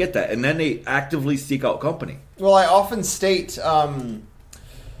people that get that, and then they actively seek out company. Well, I often state that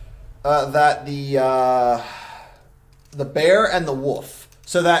the bear and the wolf,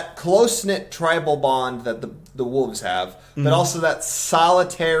 so that close-knit tribal bond that the wolves have, but also that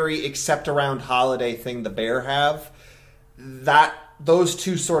solitary, except around holiday thing the bear have, that those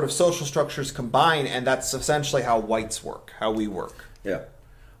two sort of social structures combine, and that's essentially how whites work, how we work. Yeah.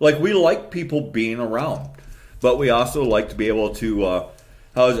 Like, we like people being around, but we also like to be able to,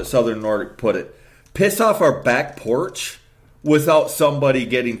 how does it Southern Nordic put it, piss off our back porch without somebody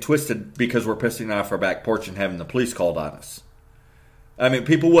getting twisted because we're pissing off our back porch and having the police called on us. I mean,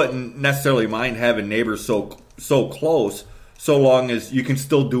 people wouldn't necessarily mind having neighbors so close, so long as you can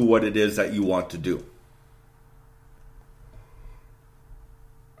still do what it is that you want to do.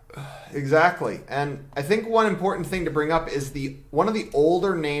 Exactly. And I think one important thing to bring up is one of the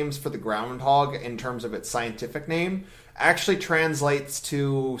older names for the groundhog in terms of its scientific name actually translates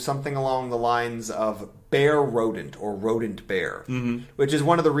to something along the lines of bear rodent or rodent bear, which is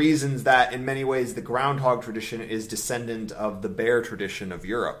one of the reasons that in many ways the groundhog tradition is descendant of the bear tradition of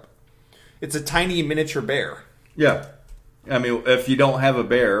Europe. It's a tiny miniature bear. Yeah. I mean, if you don't have a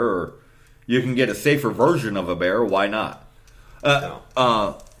bear or you can get a safer version of a bear, why not?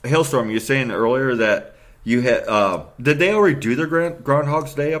 Hailstorm, you were saying earlier that you had... did they already do their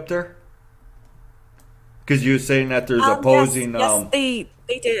Groundhog's Day up there? Because you were saying that there's opposing... Yes, they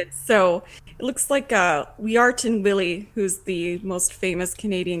did. So it looks like Wearton Willie, who's the most famous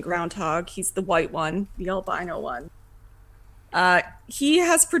Canadian groundhog. He's the white one, the albino one. He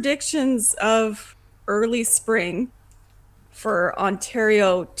has predictions of early spring for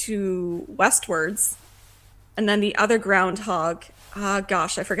Ontario to westwards. And then the other groundhog, I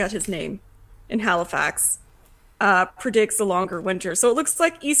forgot his name, in Halifax, predicts a longer winter. So it looks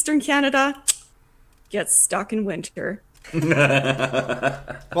like Eastern Canada gets stuck in winter.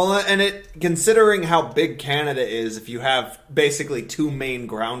 Well, and considering how big Canada is, if you have basically two main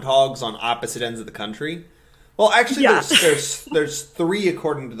groundhogs on opposite ends of the country, well, actually, there's three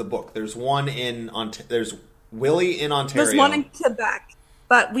according to the book. There's one there's Willie in Ontario. There's one in Quebec,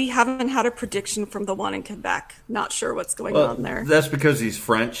 but we haven't had a prediction from the one in Quebec. Not sure what's going on there. That's because he's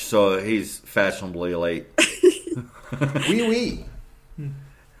French, so he's fashionably late. Oui, oui.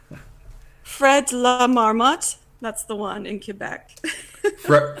 Fred La Marmotte. That's the one in Quebec.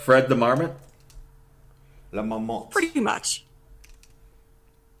 Fred the Marmot? La Marmotte. Pretty much.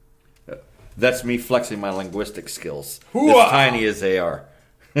 That's me flexing my linguistic skills. Hooah! As tiny as they are.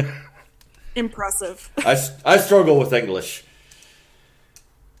 Impressive. I struggle with English.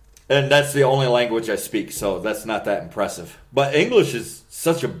 And that's the only language I speak, so that's not that impressive. But English is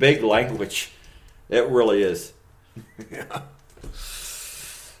such a big language. It really is. Yeah.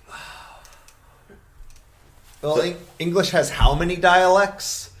 Well, English has how many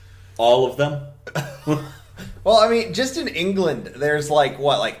dialects? All of them? Well, I mean, just in England, there's like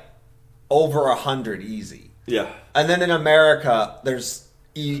over 100 easy. Yeah. And then in America, there's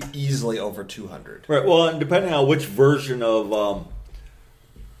easily over 200. Right. Well, and depending on which version of,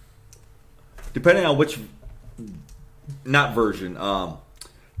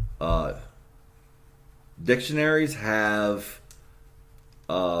 dictionaries have,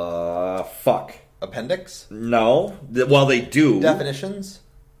 Appendix? No. Well, they do. Definitions?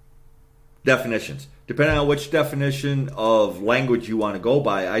 Definitions. Depending on which definition of language you want to go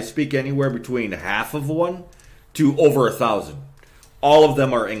by, I speak anywhere between half of one to over 1,000. All of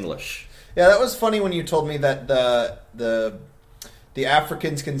them are English. Yeah, that was funny when you told me that the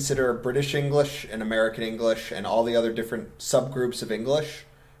Africans consider British English and American English and all the other different subgroups of English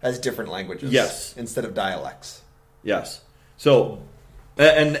as different languages. Yes. Instead of dialects. Yes. So,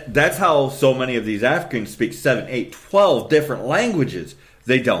 and that's how so many of these Africans speak 7, 8, 12 different languages.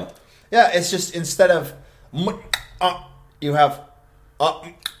 They don't. Yeah, it's just instead of you have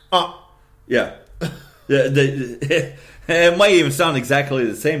Yeah. It might even sound exactly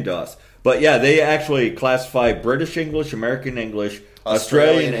the same to us. But yeah, they actually classify British English, American English,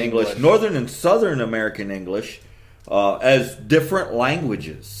 Australian English, Northern and Southern American English as different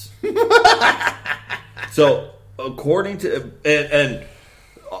languages. So, according to... And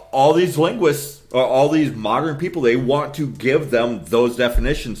all these linguists, or all these modern people, they want to give them those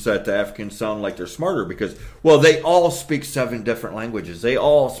definitions so that the Africans sound like they're smarter because, well, they all speak 7 different languages. They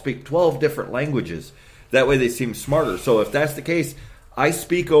all speak 12 different languages. That way they seem smarter. So if that's the case, I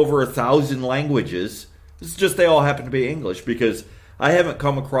speak over 1,000 languages. It's just they all happen to be English because I haven't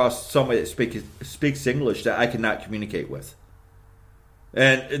come across somebody that speaks English that I cannot communicate with.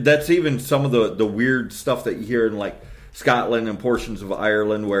 And that's even some of the weird stuff that you hear in like Scotland and portions of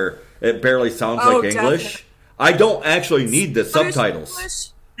Ireland where it barely sounds like English. Definitely. I don't actually need the subtitles.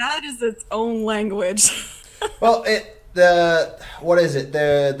 English, that is its own language. Well, what is it?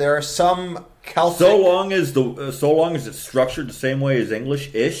 There are some Celtic. So long as it's structured the same way as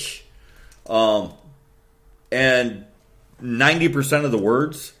English-ish, and 90% of the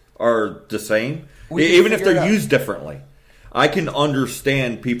words are the same, even if they're used differently, I can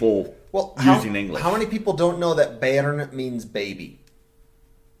understand people using English. How many people don't know that bairn means baby?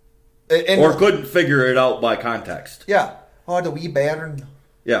 Or couldn't figure it out by context. Yeah. Oh, the wee bairn.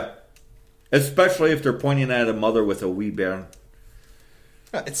 Yeah. Especially if they're pointing at a mother with a wee bairn.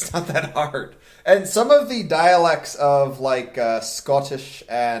 It's not that hard. And some of the dialects of like Scottish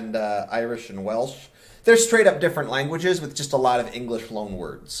and Irish and Welsh, they're straight up different languages with just a lot of English loan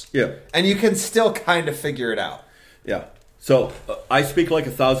words. Yeah. And you can still kind of figure it out. Yeah. So I speak like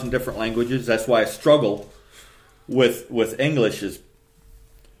 1,000 different languages. That's why I struggle with English is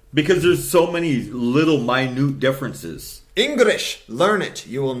because there's so many little minute differences. English, learn it.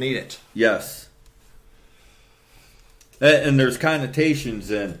 You will need it. Yes. And there's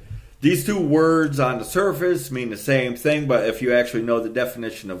connotations, and these two words on the surface mean the same thing, but if you actually know the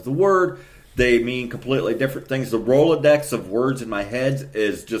definition of the word, they mean completely different things. The Rolodex of words in my head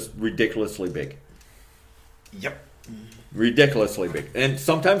is just ridiculously big. Yep. Ridiculously big. And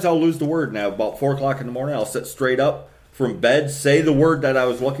sometimes I'll lose the word. Now, about 4 o'clock in the morning, I'll sit straight up from bed, say the word that I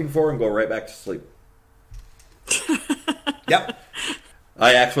was looking for, and go right back to sleep. Yep.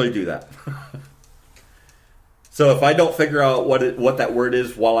 I actually do that. So if I don't figure out what that word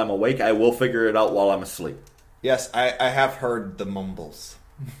is while I'm awake, I will figure it out while I'm asleep. Yes, I have heard the mumbles.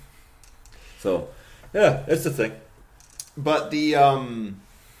 So, yeah, it's the thing. But the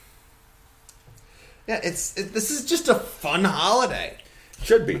this is just a fun holiday.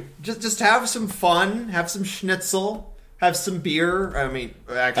 Should be. Just have some fun, have some schnitzel, have some beer. I mean,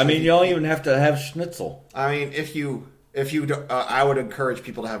 you don't even have to have schnitzel. I mean, if you, I would encourage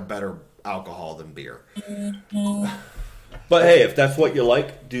people to have better alcohol than beer. But hey, if that's what you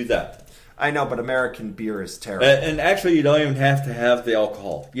like, do that. I know, but American beer is terrible. And actually, you don't even have to have the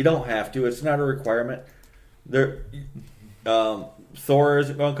alcohol. You don't have to. It's not a requirement. Thor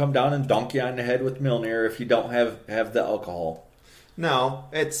isn't going to come down and dunk you on the head with Mjolnir if you don't have the alcohol. No,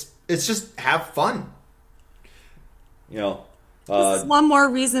 it's just have fun. You know, This is one more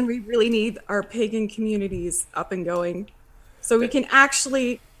reason we really need our pagan communities up and going, so we can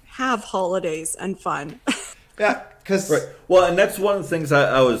actually have holidays and fun. Yeah, because Right. Well, and that's one of the things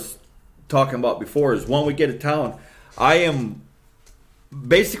I was talking about before is when we get to town, I'm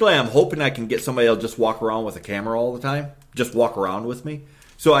hoping I can get somebody that'll just walk around with a camera all the time, just walk around with me,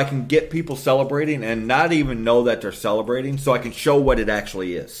 so I can get people celebrating and not even know that they're celebrating, so I can show what it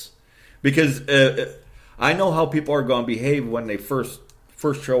actually is. Because I know how people are going to behave when they first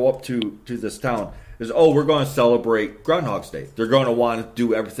show up to this town. Is, oh, we're going to celebrate Groundhog's Day. They're going to want to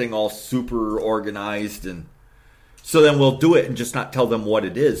do everything all super organized, and so then we'll do it and just not tell them what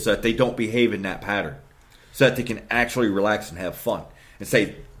it is, so that they don't behave in that pattern, so that they can actually relax and have fun and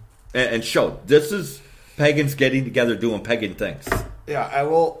say and show this is pagans getting together doing pagan things. yeah, I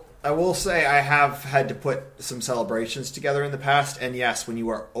will say I have had to put some celebrations together in the past, and yes, when you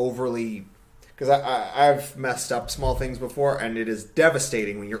are overly, because I've messed up small things before, and it is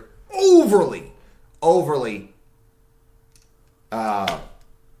devastating when you're overly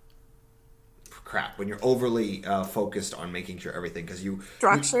when you're overly focused on making sure everything, because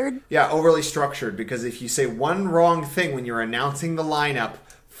Structured? overly structured, because if you say one wrong thing when you're announcing the lineup,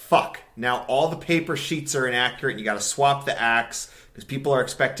 fuck, now all the paper sheets are inaccurate and you got to swap the acts because people are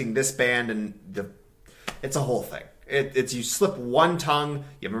expecting this band, and it's a whole thing. It's you slip one tongue,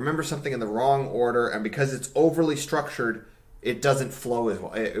 you remember something in the wrong order, and because it's overly structured, it doesn't flow as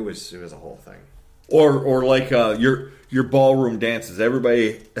well. It was a whole thing. Or like your ballroom dances.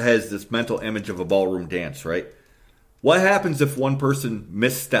 Everybody has this mental image of a ballroom dance, right? What happens if one person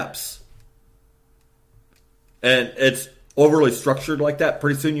missteps? And it's overly structured like that.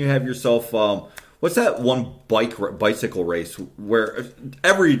 Pretty soon you have yourself, what's that one bicycle race where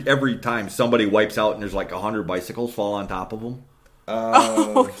every time somebody wipes out and there's like 100 bicycles fall on top of them?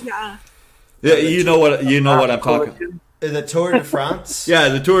 Oh, yeah. Yeah, you know what I'm talking. The Tour de France? Yeah,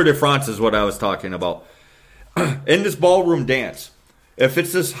 the Tour de France is what I was talking about. In this ballroom dance, if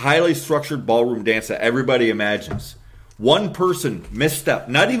it's this highly structured ballroom dance that everybody imagines, one person misstep,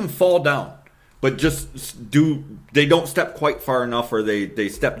 not even fall down, but they don't step quite far enough, or they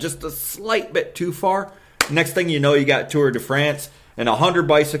step just a slight bit too far. Next thing you know, you got Tour de France, and 100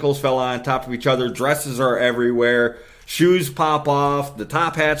 bicycles fell on top of each other, dresses are everywhere, shoes pop off, the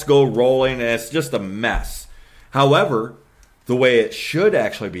top hats go rolling, and it's just a mess. However, the way it should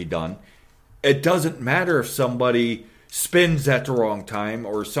actually be done, it doesn't matter if somebody spins at the wrong time,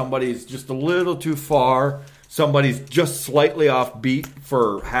 or somebody's just a little too far, somebody's just slightly off beat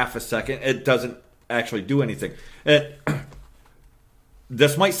for half a second. It doesn't actually do anything. And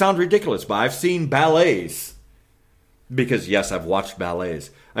this might sound ridiculous, but I've seen ballets, because yes, I've watched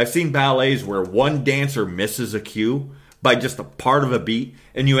ballets. I've seen ballets where one dancer misses a cue by just a part of a beat,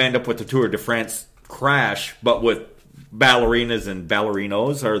 and you end up with the Tour de France crash, but with ballerinas and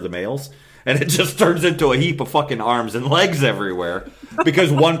ballerinos, are the males, and it just turns into a heap of fucking arms and legs everywhere because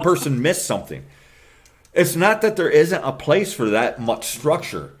one person missed something. It's not that there isn't a place for that much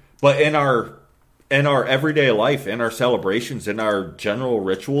structure, but in our everyday life, in our celebrations, in our general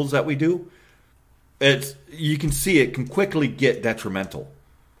rituals that we do, you can see it can quickly get detrimental.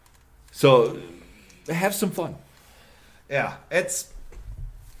 So have some fun. Yeah,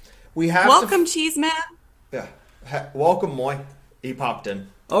 we have Welcome, Cheese Man. Yeah. Welcome, Moy. He popped in.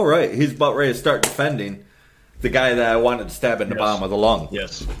 All right, he's about ready to start defending the guy that I wanted to stab in the bottom of the lung.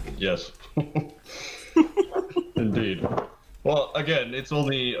 Yes. Indeed. Well, again, it's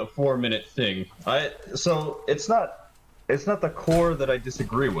only a 4-minute thing. So it's not the core that I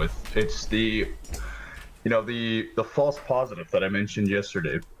disagree with. It's the false positive that I mentioned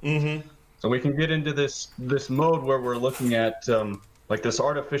yesterday. Mm-hmm. So we can get into this mode where we're looking at like this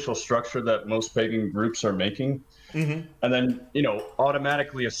artificial structure that most pagan groups are making, and then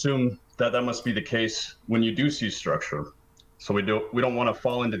automatically assume that must be the case when you do see structure. So we don't want to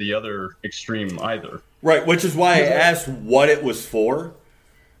fall into the other extreme either. Right, which is why I asked what it was for,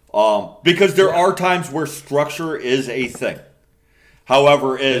 because there are times where structure is a thing.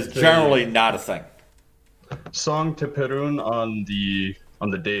 However, it is generally not a thing. Song to Perun on the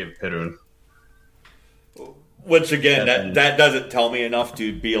day of Perun. Which again, that doesn't tell me enough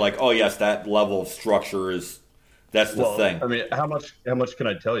to be like, oh yes, that level of structure that's the thing. I mean, how much can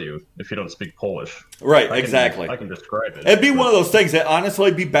I tell you if you don't speak Polish? Right, exactly. I can describe it. It'd be one of those things that honestly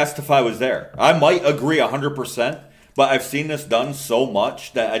it'd be best if I was there. I might agree 100%, but I've seen this done so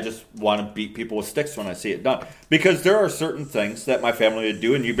much that I just want to beat people with sticks when I see it done. Because there are certain things that my family would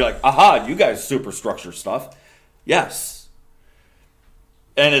do, and you'd be like, aha, you guys superstructure stuff. Yes.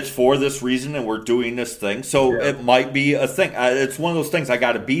 And it's for this reason, and we're doing this thing. So it might be a thing. It's one of those things I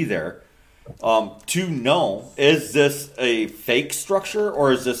got to be there to know, is this a fake structure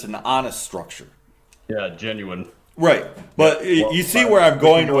or is this an honest structure? Yeah, genuine. Right, but Well, you see where I'm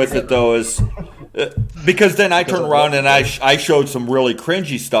going with it, though, is because then I turned around and I showed some really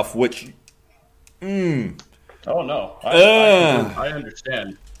cringy stuff, which, Oh no, I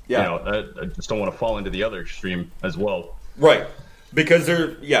understand. Yeah. You know, I just don't want to fall into the other extreme as well. right, because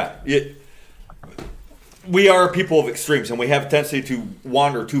we are people of extremes, and we have a tendency to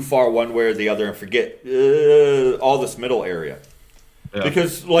wander too far one way or the other and forget all this middle area. Yeah.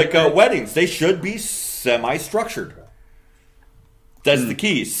 Because, like, weddings, they should be semi-structured. That's the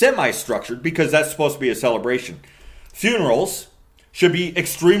key. Semi-structured, because that's supposed to be a celebration. Funerals should be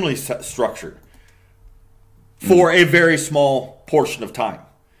extremely structured for a very small portion of time.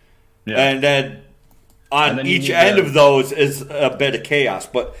 Yeah. And then on then you each need end to- of those is a bit of chaos.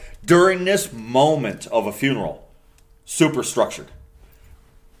 But during this moment of a funeral, super structured.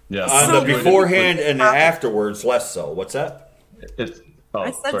 Yeah. On So the really- beforehand and the afterwards, less so. What's that? I said,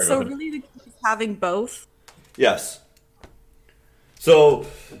 sorry, so go ahead. really the key is having both. Yes. So,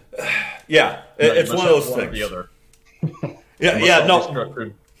 yeah, No, you it's must one of have those one or things. the other. Yeah, Must yeah, all be no.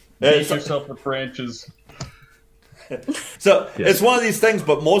 structured. It's- Beat yourself with branches. So Yes. it's one of these things,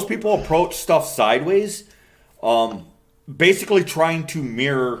 but most people approach stuff sideways, basically trying to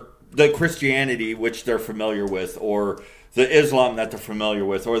mirror the Christianity which they're familiar with, or the Islam that they're familiar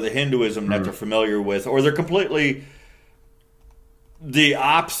with, or the Hinduism that they're familiar with, or they're completely the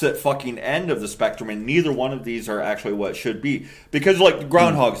opposite fucking end of the spectrum, and neither one of these are actually what it should be. Because, like,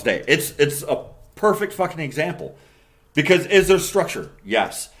 Groundhog's Day, it's a perfect fucking example. Because is there structure?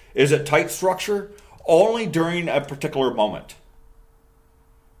 Yes. Is it tight structure? Only during a particular moment.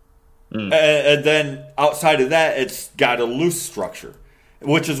 And then outside of that, it's got a loose structure,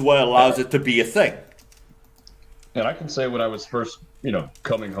 which is what allows it to be a thing. And I can say when I was first,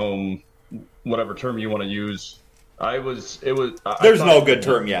 coming home, whatever term you want to use, There's thought- no good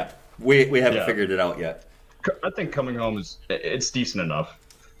term yet. We haven't Yeah. figured it out yet. I think coming home it's decent enough.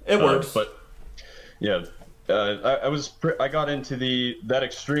 It works. But yeah, I got into that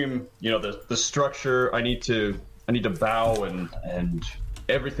extreme. The structure. I need to bow and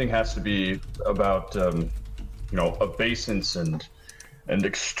everything has to be about obeisance and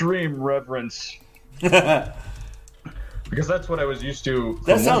extreme reverence. Because that's what I was used to.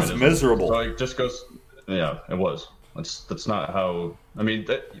 That from sounds Mormonism. miserable. So it just goes. Yeah, it was. That's not how. I mean,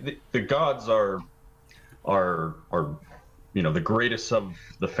 the gods are the greatest of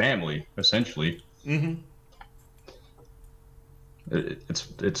the family, essentially. Mm-hmm.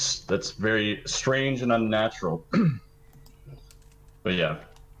 That's very strange and unnatural. But yeah,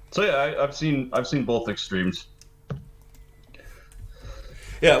 so yeah, I've seen both extremes.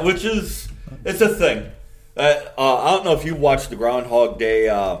 Yeah, which is it's a thing. I don't know if you watched the Groundhog Day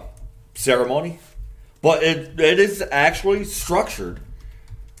ceremony, but it is actually structured.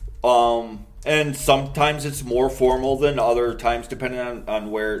 And sometimes it's more formal than other times, depending on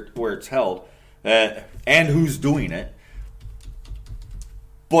where it's held and who's doing it.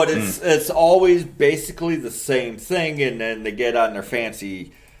 But it's always basically the same thing, and then they get on their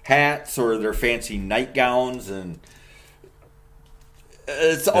fancy hats or their fancy nightgowns, and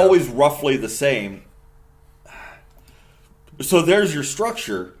it's always roughly the same. So there's your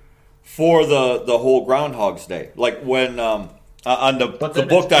structure for the whole Groundhog's Day. Like when on the book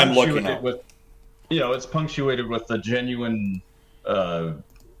that I'm looking at. It's punctuated with the genuine,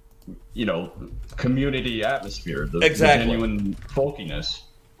 community atmosphere, the genuine folkiness.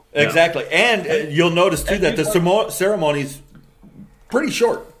 Exactly. And you'll notice, too, that the ceremony's pretty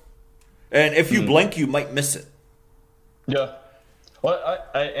short. And if you blink, you might miss it. Yeah. Well,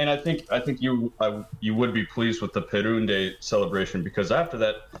 I think you would be pleased with the Perun Day celebration, because after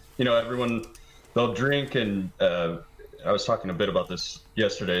that, everyone, they'll drink, and I was talking a bit about this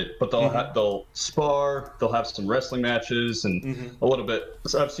yesterday, but they'll spar, they'll have some wrestling matches, and a little bit.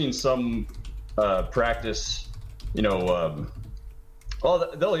 So I've seen some practice, they'll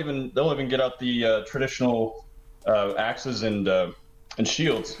even get out the traditional axes and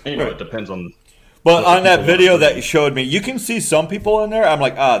shields. It depends on. But on that video that you showed me, you can see some people in there. I'm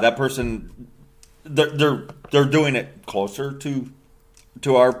like, that person, they're doing it closer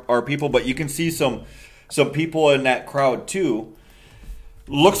to our people, but you can see some people in that crowd too.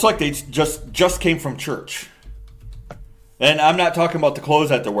 Looks like they just came from church. And I'm not talking about the clothes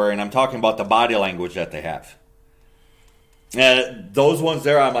that they're wearing. I'm talking about the body language that they have. And those ones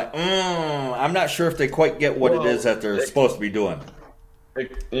there, I'm like, I'm not sure if they quite get what it is that they're supposed to be doing.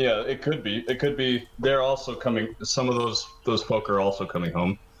 It could be. It could be. They're also coming. Some of those folk are also coming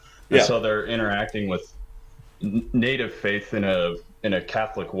home, and Yeah. so they're interacting with native faith in a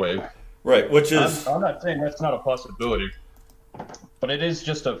Catholic way. Right, which is I'm not saying that's not a possibility, but it is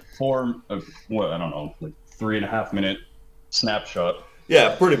just a form of what I don't know, like 3.5 minute snapshot.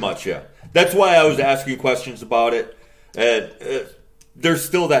 yeah, pretty much, yeah. That's why I was asking questions about it. And there's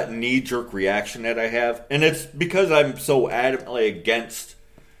still that knee-jerk reaction that I have, and it's because I'm so adamantly against.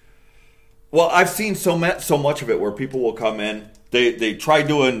 Well, I've seen so much of it where people will come in. They try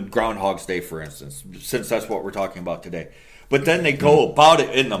doing Groundhog's Day, for instance, since that's what we're talking about today. But then they go about it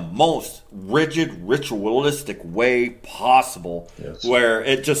in the most rigid, ritualistic way possible, Yes. where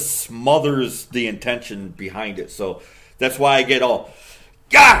it just smothers the intention behind it. So that's why I get all,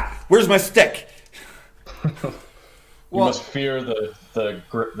 where's my stick? You must fear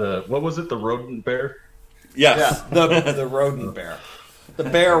the what was it, the rodent bear? Yes. Yeah, the rodent bear. The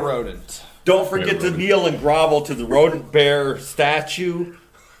bear rodent. Don't forget to rodent. kneel and grovel to the rodent bear statue.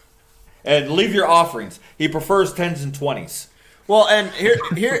 And leave your offerings. He prefers 10s and 20s. Well, and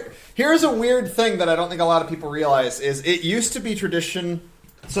here's a weird thing that I don't think a lot of people realize is it used to be tradition.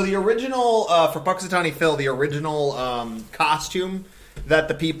 So the original for Puxatawny Phil, the original costume that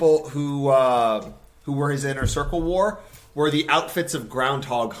the people who were his inner circle wore were the outfits of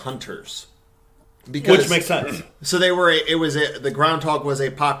groundhog hunters. Because, Which makes sense. So they were. The groundhog was a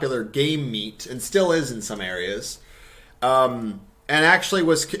popular game meat and still is in some areas. And actually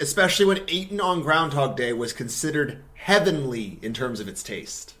was, especially when eaten on Groundhog Day, was considered heavenly in terms of its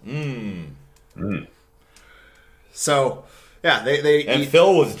taste. So, yeah, they And eat,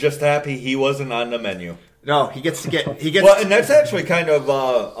 Phil was just happy he wasn't on the menu. no, he gets. Well, and that's actually kind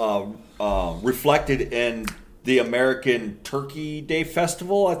of reflected in the American Turkey Day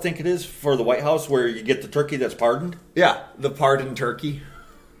Festival, I think it is, for the White House, where you get the turkey that's pardoned. yeah, the pardoned turkey.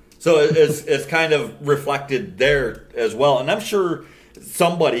 So it's kind of reflected there as well. And I'm sure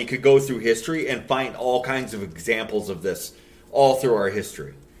somebody could go through history and find all kinds of examples of this all through our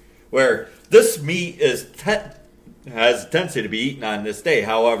history, where this meat has a tendency to be eaten on this day.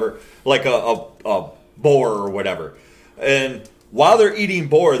 However, like a boar or whatever. And while they're eating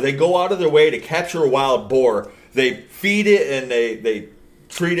boar, they go out of their way to capture a wild boar. They feed it and they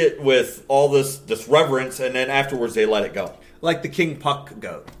treat it with all this reverence, and then afterwards they let it go. Like the King Puck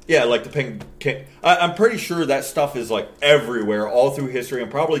goat. Yeah, like the king. I'm pretty sure that stuff is like everywhere, all through history, and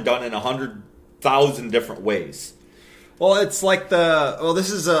probably done in 100,000 different ways. Well, it's like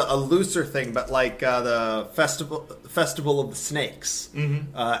this is a looser thing, but like the festival of the snakes,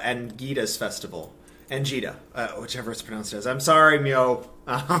 and Gita's festival, and Gita, whichever it's pronounced as. I'm sorry, Myo,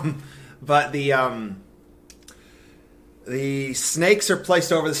 but the snakes are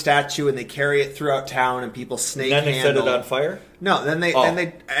placed over the statue, and they carry it throughout town, and people snake And then they set handle. it on fire. No, then they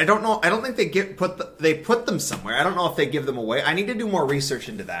I don't know. I don't think they put them somewhere. I don't know if they give them away. I need to do more research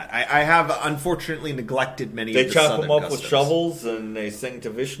into that. I have unfortunately neglected many. They of the chop southern them up customs. with shovels and they sing to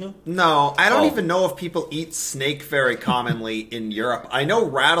Vishnu. No, I don't Oh. even know if people eat snake very commonly in Europe. I know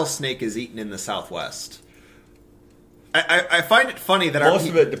rattlesnake is eaten in the Southwest. I find it funny that Most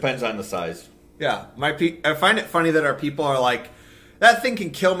of it depends on the size. Yeah, I find it funny that our people are like, that thing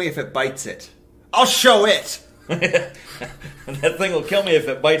can kill me if it bites it. I'll show it. That thing will kill me if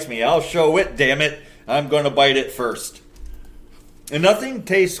it bites me. I'll show it, damn it. I'm going to bite it first. And nothing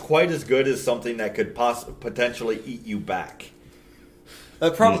tastes quite as good as something that could potentially eat you back.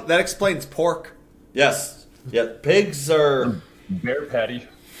 That explains pork. Yes. Yeah, pigs are... Bear patty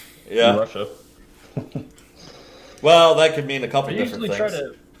in Yeah. Russia. Well, that could mean a couple They different usually things. try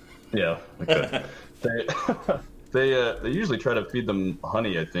to. Yeah. Okay. they usually try to feed them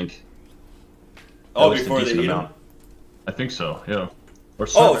honey, I think. Oh, At least a before they decent eat amount. them? I think so. Yeah. Or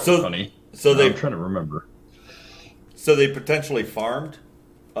Oh, serve honey. so they I'm trying to remember. So they potentially farmed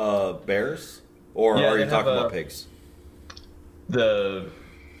bears? Or Yeah, are they you talking have about pigs?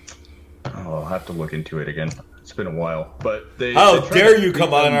 I'll have to look into it again. It's been a while, but they. How they try dare to you feed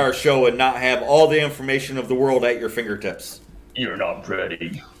come on them- our show and not have all the information of the world at your fingertips? You're not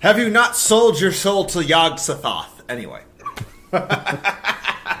ready. Have you not sold your soul to Yog-Sothoth? Anyway.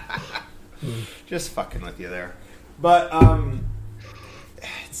 Just fucking with you there. But,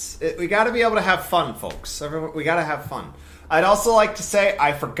 we got to be able to have fun, folks. We got to have fun. I'd also like to say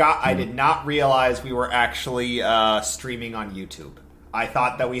I did not realize we were actually streaming on YouTube. I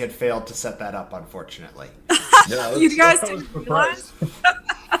thought that we had failed to set that up, unfortunately. Yeah, You guys I was didn't realize? surprised.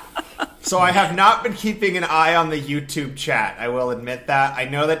 So I have not been keeping an eye on the YouTube chat. I will admit that. I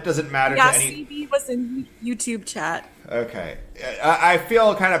know that doesn't matter Yeah, to any... CB was in YouTube chat. Okay. I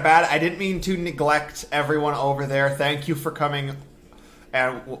feel kind of bad. I didn't mean to neglect everyone over there. Thank you for coming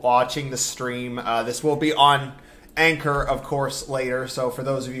and watching the stream. This will be on Anchor, of course, later. So for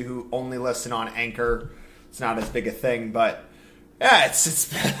those of you who only listen on Anchor, it's not as big a thing. But yeah,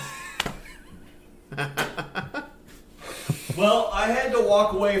 it's Well, I had to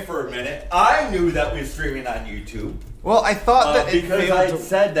walk away for a minute. I knew that we were streaming on YouTube. Well, I thought that it because failed I to...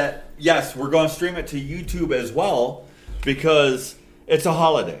 said that, yes, we're going to stream it to YouTube as well because it's a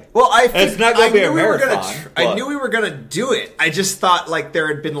holiday. Well, it's not going to be a marathon. I knew we were going to do it. I just thought like there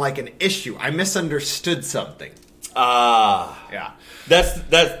had been like an issue. I misunderstood something. Yeah.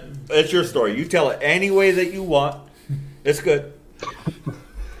 That's your story. You tell it any way that you want. It's good.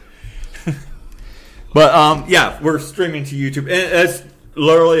 But yeah, we're streaming to YouTube, and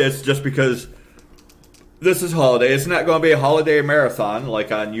it's just because this is holiday. It's not going to be a holiday marathon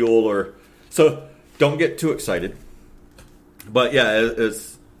like on Yule so. Don't get too excited. But yeah,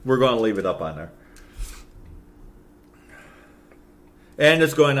 we're going to leave it up on there, and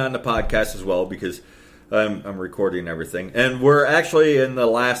it's going on the podcast as well because I'm recording everything, and we're actually in the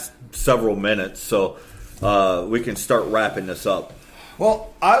last several minutes, so we can start wrapping this up.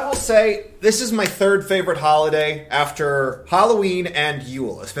 Well, I will say this is my third favorite holiday after Halloween and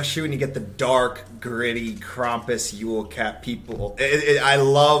Yule, especially when you get the dark, gritty Krampus Yule Cat people. I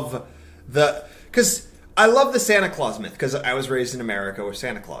love the Santa Claus myth because I was raised in America with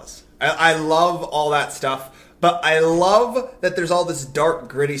Santa Claus. I love all that stuff, but I love that there's all this dark,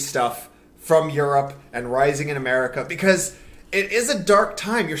 gritty stuff from Europe and rising in America because it is a dark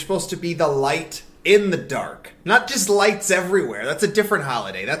time. You're supposed to be the light in the dark, not just lights everywhere. That's a different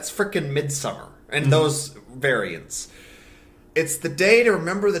holiday. That's frickin' Midsummer and those variants. It's the day to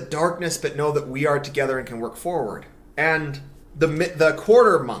remember the darkness, but know that we are together and can work forward. And the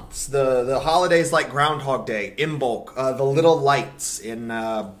quarter months, the holidays like Groundhog Day, Imbolc, the Little Lights in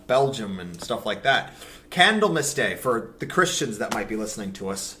Belgium and stuff like that. Candlemas Day for the Christians that might be listening to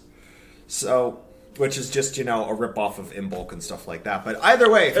us. So, which is just, a rip-off of Imbolc and stuff like that. But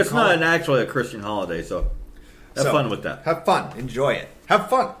either way... It's not actually a Christian holiday, so have fun with that. Have fun. Enjoy it. Have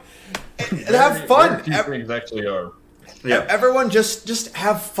fun. Have fun. Things actually are. Yeah. Everyone just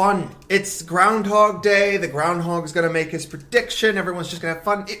have fun. It's Groundhog Day. The groundhog's going to make his prediction. Everyone's just going to have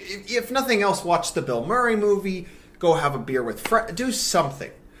fun. If nothing else, watch the Bill Murray movie. Go have a beer with friends. Do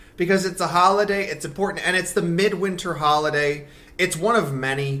something. Because it's a holiday. It's important. And it's the midwinter holiday. It's one of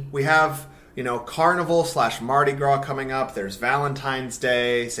many. We have... Carnival / Mardi Gras coming up. There's Valentine's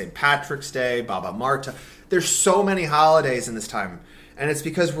Day, St. Patrick's Day, Baba Marta. There's so many holidays in this time. And it's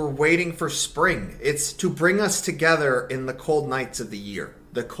because we're waiting for spring. It's to bring us together in the cold nights of the year,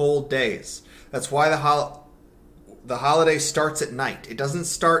 the cold days. That's why the holiday starts at night. It doesn't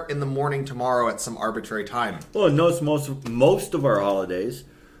start in the morning tomorrow at some arbitrary time. Well, notice most of our holidays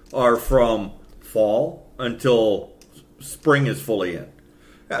are from fall until spring is fully in.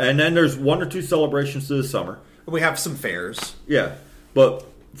 And then there's one or two celebrations to the summer. We have some fairs. Yeah. But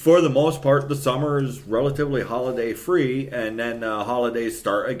for the most part, the summer is relatively holiday free, and then holidays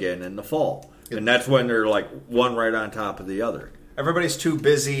start again in the fall. And that's when they're like one right on top of the other. Everybody's too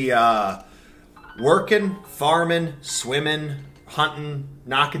busy working, farming, swimming, hunting,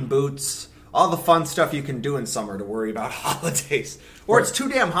 knocking boots, all the fun stuff you can do in summer to worry about holidays. Or it's too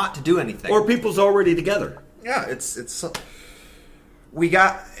damn hot to do anything. Or people's already together. Yeah, it's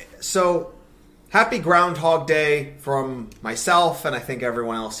so happy Groundhog Day from myself and I think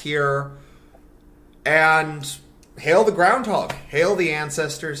everyone else here. And hail the groundhog, hail the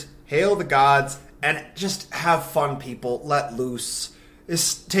ancestors, hail the gods, and just have fun, people. Let loose.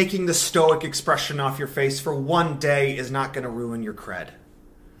 Taking the stoic expression off your face for one day is not going to ruin your cred.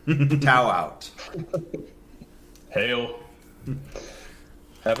 Tau out. Hail.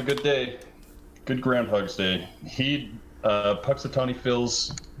 Have a good day. Good Groundhog's Day. Heed Puxatawny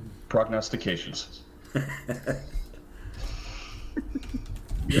Phil's prognostications.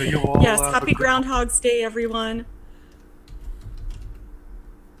 Yes, happy Groundhog's Day, everyone.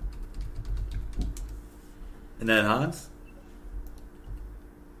 And then Hans?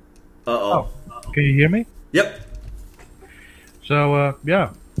 Uh-oh. Can you hear me? Yep. So,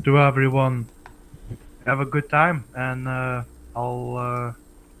 to everyone, have a good time, and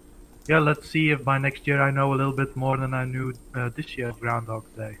let's see if by next year I know a little bit more than I knew this year at Groundhog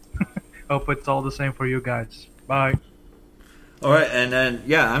Day. Hope it's all the same for you guys. Bye. All right, and then,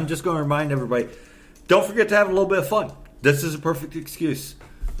 I'm just going to remind everybody, don't forget to have a little bit of fun. This is a perfect excuse.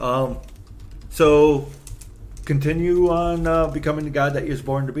 So continue on becoming the God that you're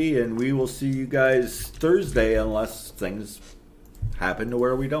born to be, and we will see you guys Thursday unless things happen to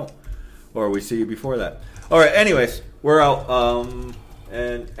where we don't. Or we see you before that. All right, anyways, we're out.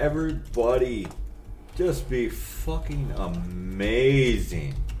 And everybody, just be fucking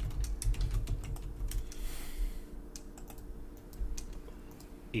amazing.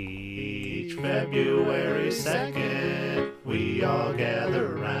 Each February 2nd, we all gather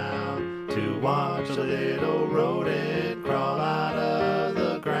round to watch a little rodent crawl out of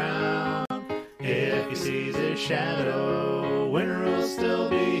the ground. If he sees his shadow, winter will still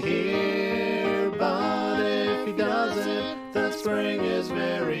be here. But if he doesn't, then spring is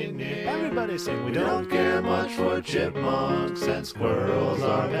very near. Everybody sing, we don't care much for chipmunks, and squirrels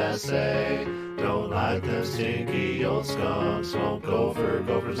are passe. Don't like them stinky old skunks, won't go for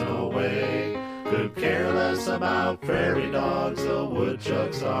gophers, no way. Could care less about prairie dogs, the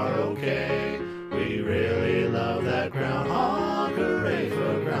woodchucks are okay. We really love that groundhog, hooray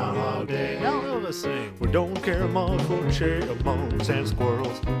for Groundhog Day. Now let us sing. We don't care much for chipmunks, and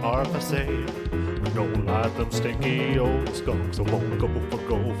squirrels are passe. We don't like them stinky old skunks, so won't go for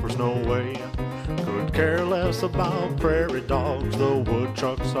gophers, no way. Could care less about prairie dogs, the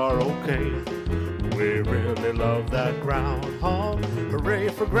woodchucks are okay. We really love that groundhog, hooray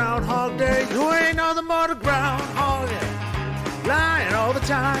for Groundhog Day. You ain't nothing but a groundhog, yeah, lying all the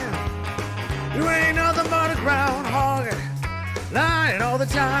time. You ain't nothing but a groundhog, lying all the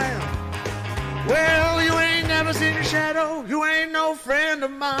time. Well, you ain't never seen a shadow, you ain't no friend of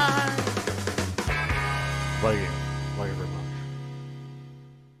mine. Thank you very much.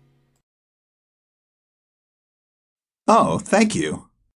 Oh, thank you.